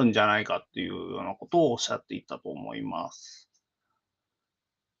初にあるんじゃないかっていうようなことをおっしゃっていたと思います。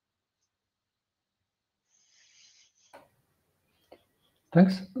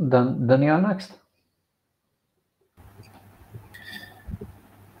Thanks. Daniel, next.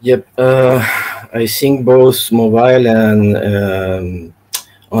 Yep. I think both mobile and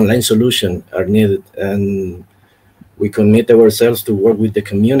online solution are needed, and we commit ourselves to work with the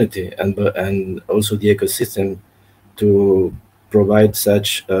community and also the ecosystem to provide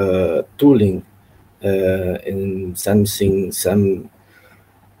such tooling in something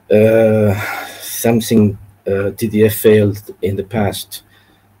TDF failed in the past.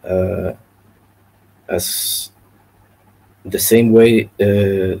 As the same way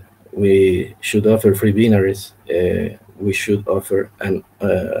we should offer free binaries, we should offer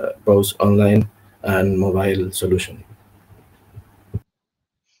both online and mobile solution.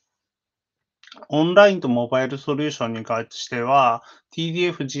 オンラインとモバイルソリューションに関しては、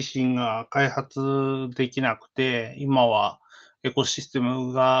TDF 自身が開発できなくて、今はエコシステ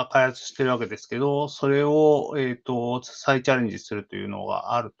ムが開発してるわけですけど、それを、再チャレンジするというの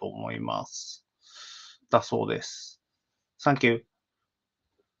があると思います。だそうです。Thank you.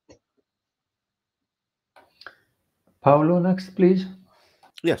 Paolo, next, please.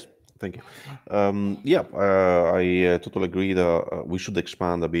 Yes, thank you. I totally agree that we should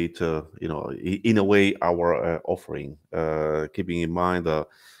expand a bit, in a way, our offering, keeping in mind that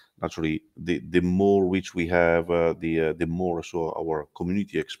naturally the more reach we have, the more so our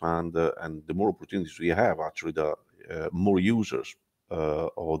community expand, and the more opportunities we have, actually, the more users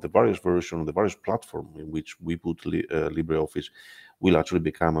of the various versions, the various platforms in which we put LibreOffice will actually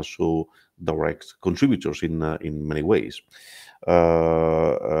become also direct contributors in many ways.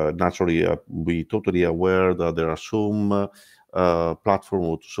 Naturally, we totally aware that there are some platforms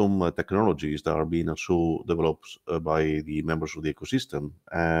or some technologies that are being also developed by the members of the ecosystem,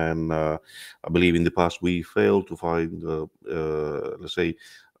 and I believe in the past we failed to find, let's say,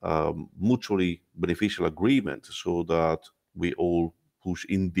 mutually beneficial agreement so that we all push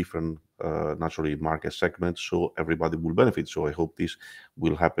in different naturally market segment, so everybody will benefit. So I hope this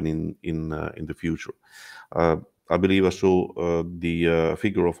will happen in the future. I believe also the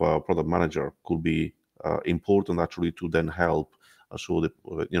figure of a product manager could be important actually to then help so the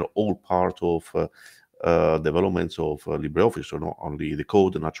all part of developments of LibreOffice, so not only the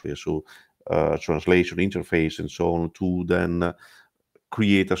code and actually so translation interface and so on, to then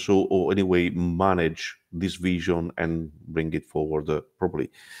create a show or anyway manage this vision and bring it forward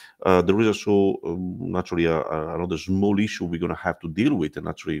properly. There is also naturally another small issue we're going to have to deal with, and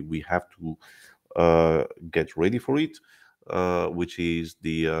naturally we have to get ready for it, which is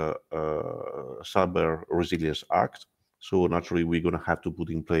the Cyber Resilience Act. So naturally we're going to have to put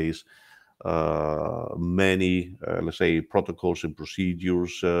in place many, let's say, protocols and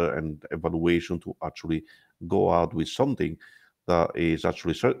procedures and evaluation to actually go out with something that is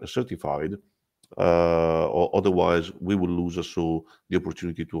actually certified, or otherwise we will lose also the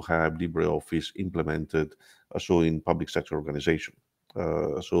opportunity to have LibreOffice implemented also in public sector organization.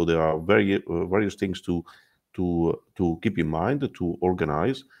 So there are various things to keep in mind, to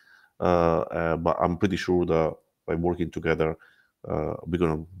organize, but I'm pretty sure that by working together,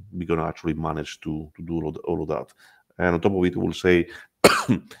 we're gonna actually manage to do all of that. And on top of it, we'll say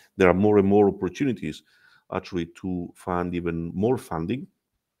there are more and more opportunities actually to find even more funding.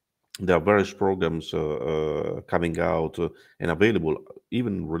 There are various programs coming out and available,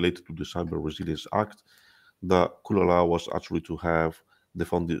 even related to the Cyber Resilience Act, that could allow us actually to have the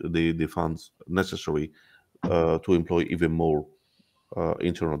funds necessary to employ even more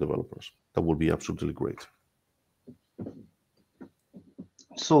internal developers. That would be absolutely great.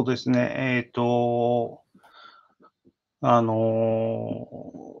 そうですね。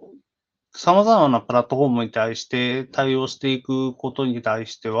様々なプラットフォームに対して対応していくことに対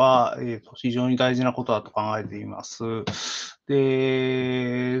しては、非常に大事なことだと考えています。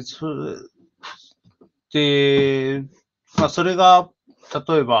で、それが、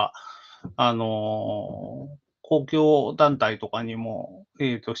例えば、公共団体とかにも、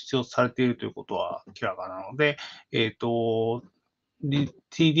必要とされているということは明らかなので、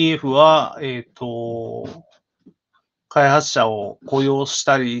TDF は、開発者を雇用し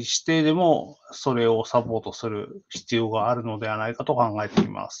たりしてでも、それをサポートする必要があるのではないかと考えてい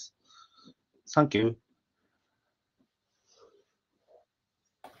ます。Thank you.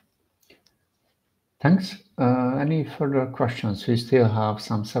 Thanks. Any further questions? We still have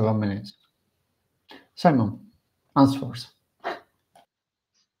some 7 minutes. Simon, answers.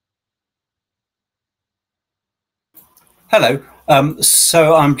 Hello.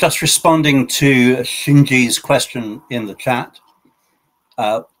 So I'm just responding to Shinji's question in the chat,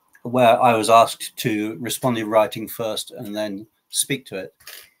 where I was asked to respond in writing first and then speak to it.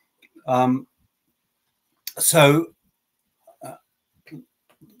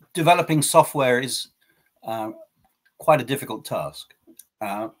 Developing software is quite a difficult task.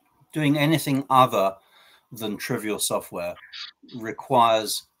 Doing anything other than trivial software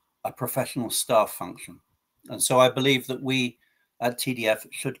requires a professional staff function. And so I believe that we at TDF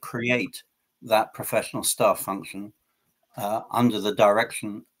should create that professional staff function under the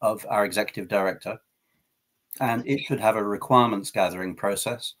direction of our executive director. And it should have a requirements gathering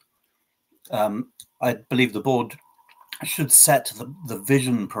process. I believe the board should set the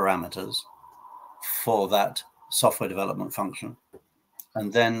vision parameters for that software development function.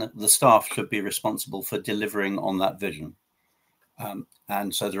 And then the staff should be responsible for delivering on that vision.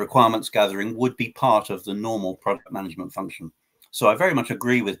 And so the requirements gathering would be part of the normal product management function. So I very much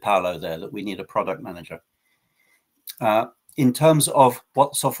agree with Paolo there that we need a product manager. In terms of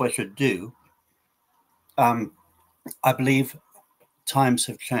what software should do, I believe times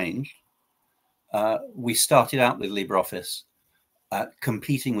have changed. We started out with LibreOffice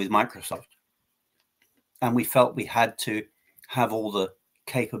competing with Microsoft. And we felt we had to have all the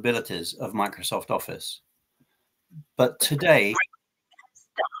capabilities of Microsoft Office. But today,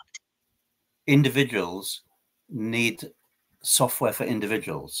 individuals need software for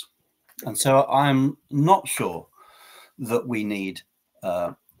individuals. And so I'm not sure that we need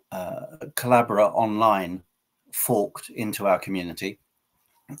Collabora Online forked into our community.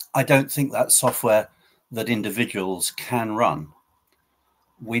 I don't think that's software that individuals can run.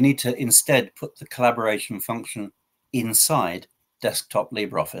 We need to instead put the collaboration function inside desktop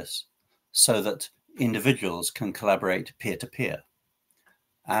LibreOffice so that individuals can collaborate peer-to-peer.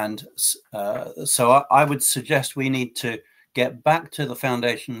 And so I would suggest we need to get back to the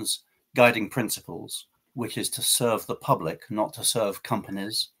Foundation's guiding principles, which is to serve the public, not to serve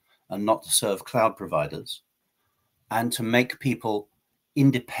companies and not to serve cloud providers, and to make people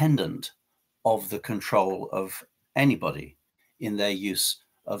independent of the control of anybody in their use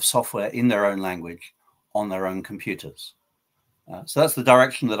of software in their own language on their own computers. So that's the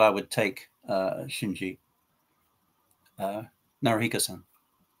direction that I would take, Shinji. Naruhiko-san.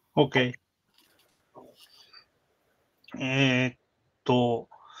 OK。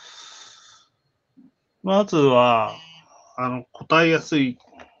まずは、答えやすい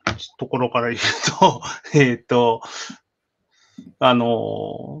ところから言うと、パウ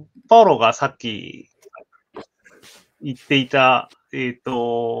ロがさっき言っていた、我々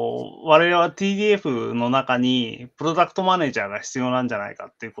は TDF の中にプロダクトマネージャーが必要なんじゃないか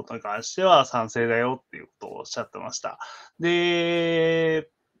っていうことに関しては賛成だよっていうことをおっしゃってました。で、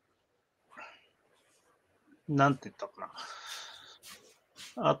なんて言ったか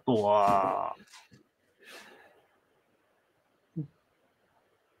な。あとは、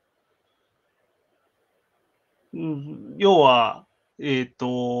要は、例え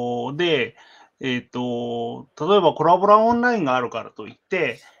ばコラボラオンラインがあるからといっ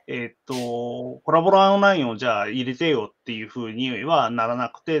て、コラボラオンラインをじゃあ入れてよっていうふうにはならな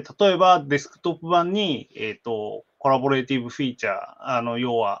くて、例えばデスクトップ版に、コラボレーティブフィーチャー、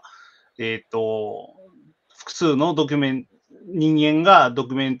要は、複数の人間がド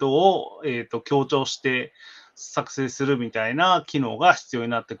キュメントを、強調して作成するみたいな機能が必要に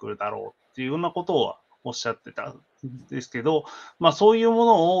なってくるだろうっていうようなことをおっしゃってたんですけど、そういうも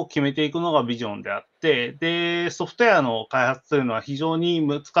のを決めていくのがビジョンであって、で、ソフトウェアの開発というのは非常に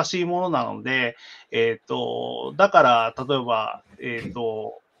難しいものなので、だから、例えば、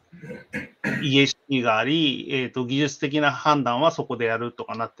ESP があり、技術的な判断はそこでやると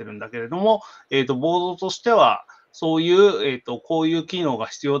かなってるんだけれども、ボードとしては、そういう、こういう機能が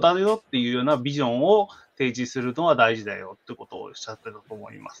必要だよっていうようなビジョンを提示するのは大事だよってことをおっしゃってたと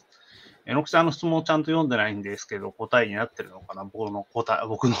思います。榎木さんの質問をちゃんと読んでないんですけど、答えになってるのかな、僕の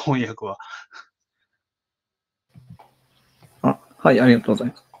翻訳は。はい、ありがとうござい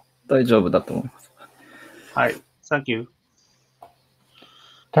ます。大丈夫だと思います。はい、Thank you.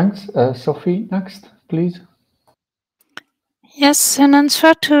 Thanks. Sophie, next, please. Yes, an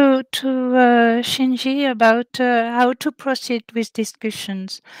answer to Shinji about how to proceed with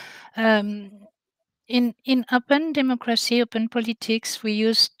discussions. In open democracy, open politics, we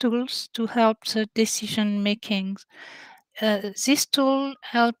use tools to help the decision making. This tool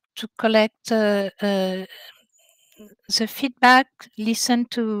help to collect the feedback, listen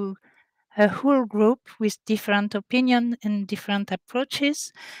to a whole group with different opinions and different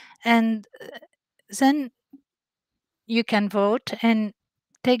approaches, and then you can vote and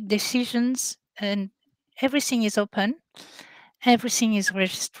take decisions, and everything is open, everything is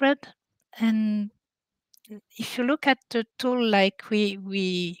registered. And if you look at the tool like we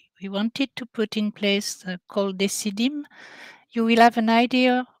wanted to put in place called Decidim, you will have an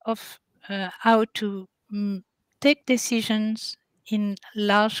idea of how to take decisions in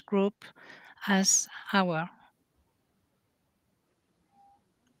large group as our.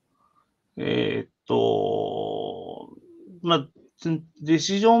 デ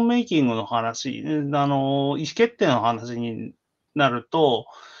シジョンメイキングの話、意思決定の話になると、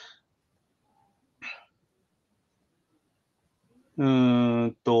当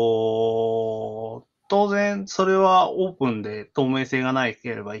然それはオープンで透明性がなけ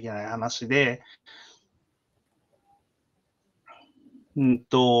ればいけない話で、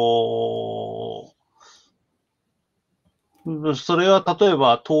それは例え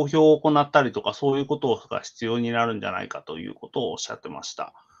ば投票を行ったりとかそういうことが必要になるんじゃないかということをおっしゃってまし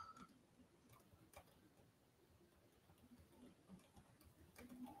た。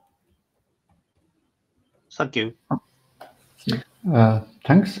Thank you.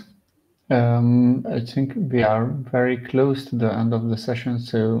 Thanks. I think we are very close to the end of the session,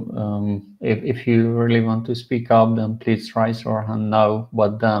 so if you really want to speak up, then please raise your hand now,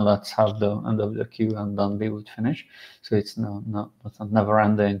 but then let's have the end of the queue and then we would finish. So it's not never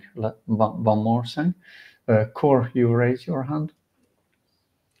ending. One more thing. Core, you raise your hand.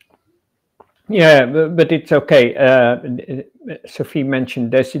 Yeah, but it's okay. Sophie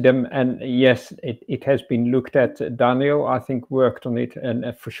mentioned Decidem, and yes, it has been looked at. Daniel, I think, worked on it,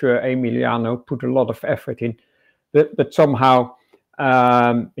 and for sure Emiliano put a lot of effort in. But somehow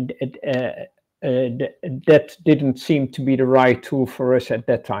that didn't seem to be the right tool for us at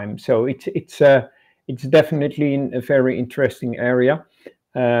that time. So it's definitely in a very interesting area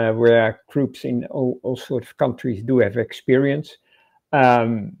where groups in all sorts of countries do have experience.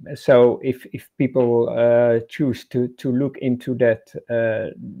 So if people choose to look into that,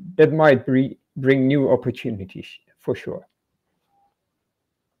 that might bring new opportunities for sure.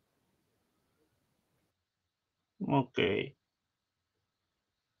 Okay.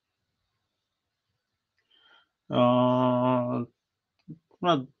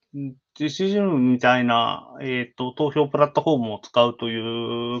 まあ、ディシジョンみたいな、投票プラットフォームを使うとい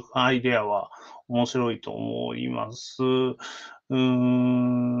うアイデアは面白いと思います。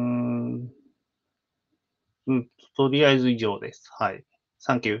とりあえず以上です。はい。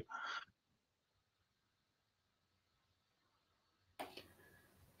Thank you.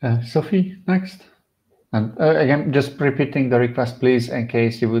 Sophie, next. And again, just repeating the request, please, in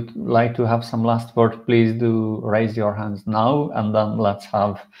case you would like to have some last word, please do raise your hands now, and then let's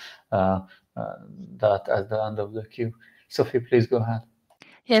have that at the end of the queue. Sophie, please go ahead.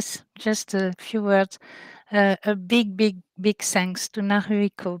 Yes, just a few words. A big thanks to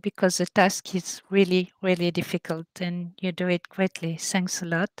Naruhiko, because the task is really, really difficult and you do it greatly. Thanks a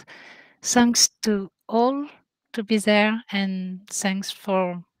lot. Thanks to all to be there, and thanks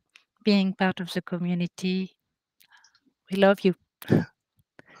for being part of the community. We love you.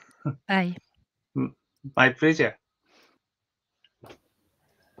 Bye. My pleasure.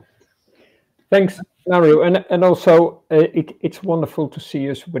 Thanks, Naru, and also it's wonderful to see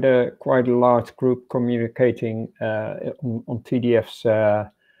us with a quite a large group communicating on TDF's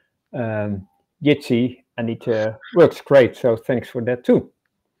Jitsi, and it works great. So thanks for that too.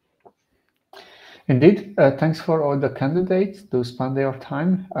 Indeed, thanks for all the candidates to spend their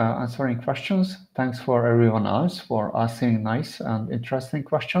time answering questions. Thanks for everyone else for asking nice and interesting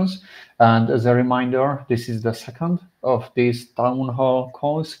questions. And as a reminder, this is the second of these town hall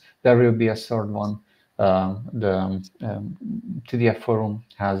calls. There will be a third one. The TDF forum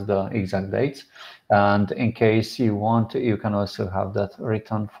has the exact dates. And in case you want, you can also have that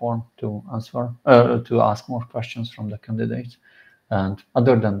written form to answer, to ask more questions from the candidates. And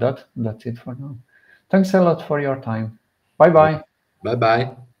other than that, that's it for now. Thanks a lot for your time. Bye-bye.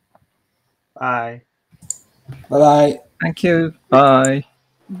 Bye-bye. Bye. Bye-bye. Thank you. Bye.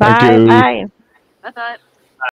 Bye. Bye. Bye-bye.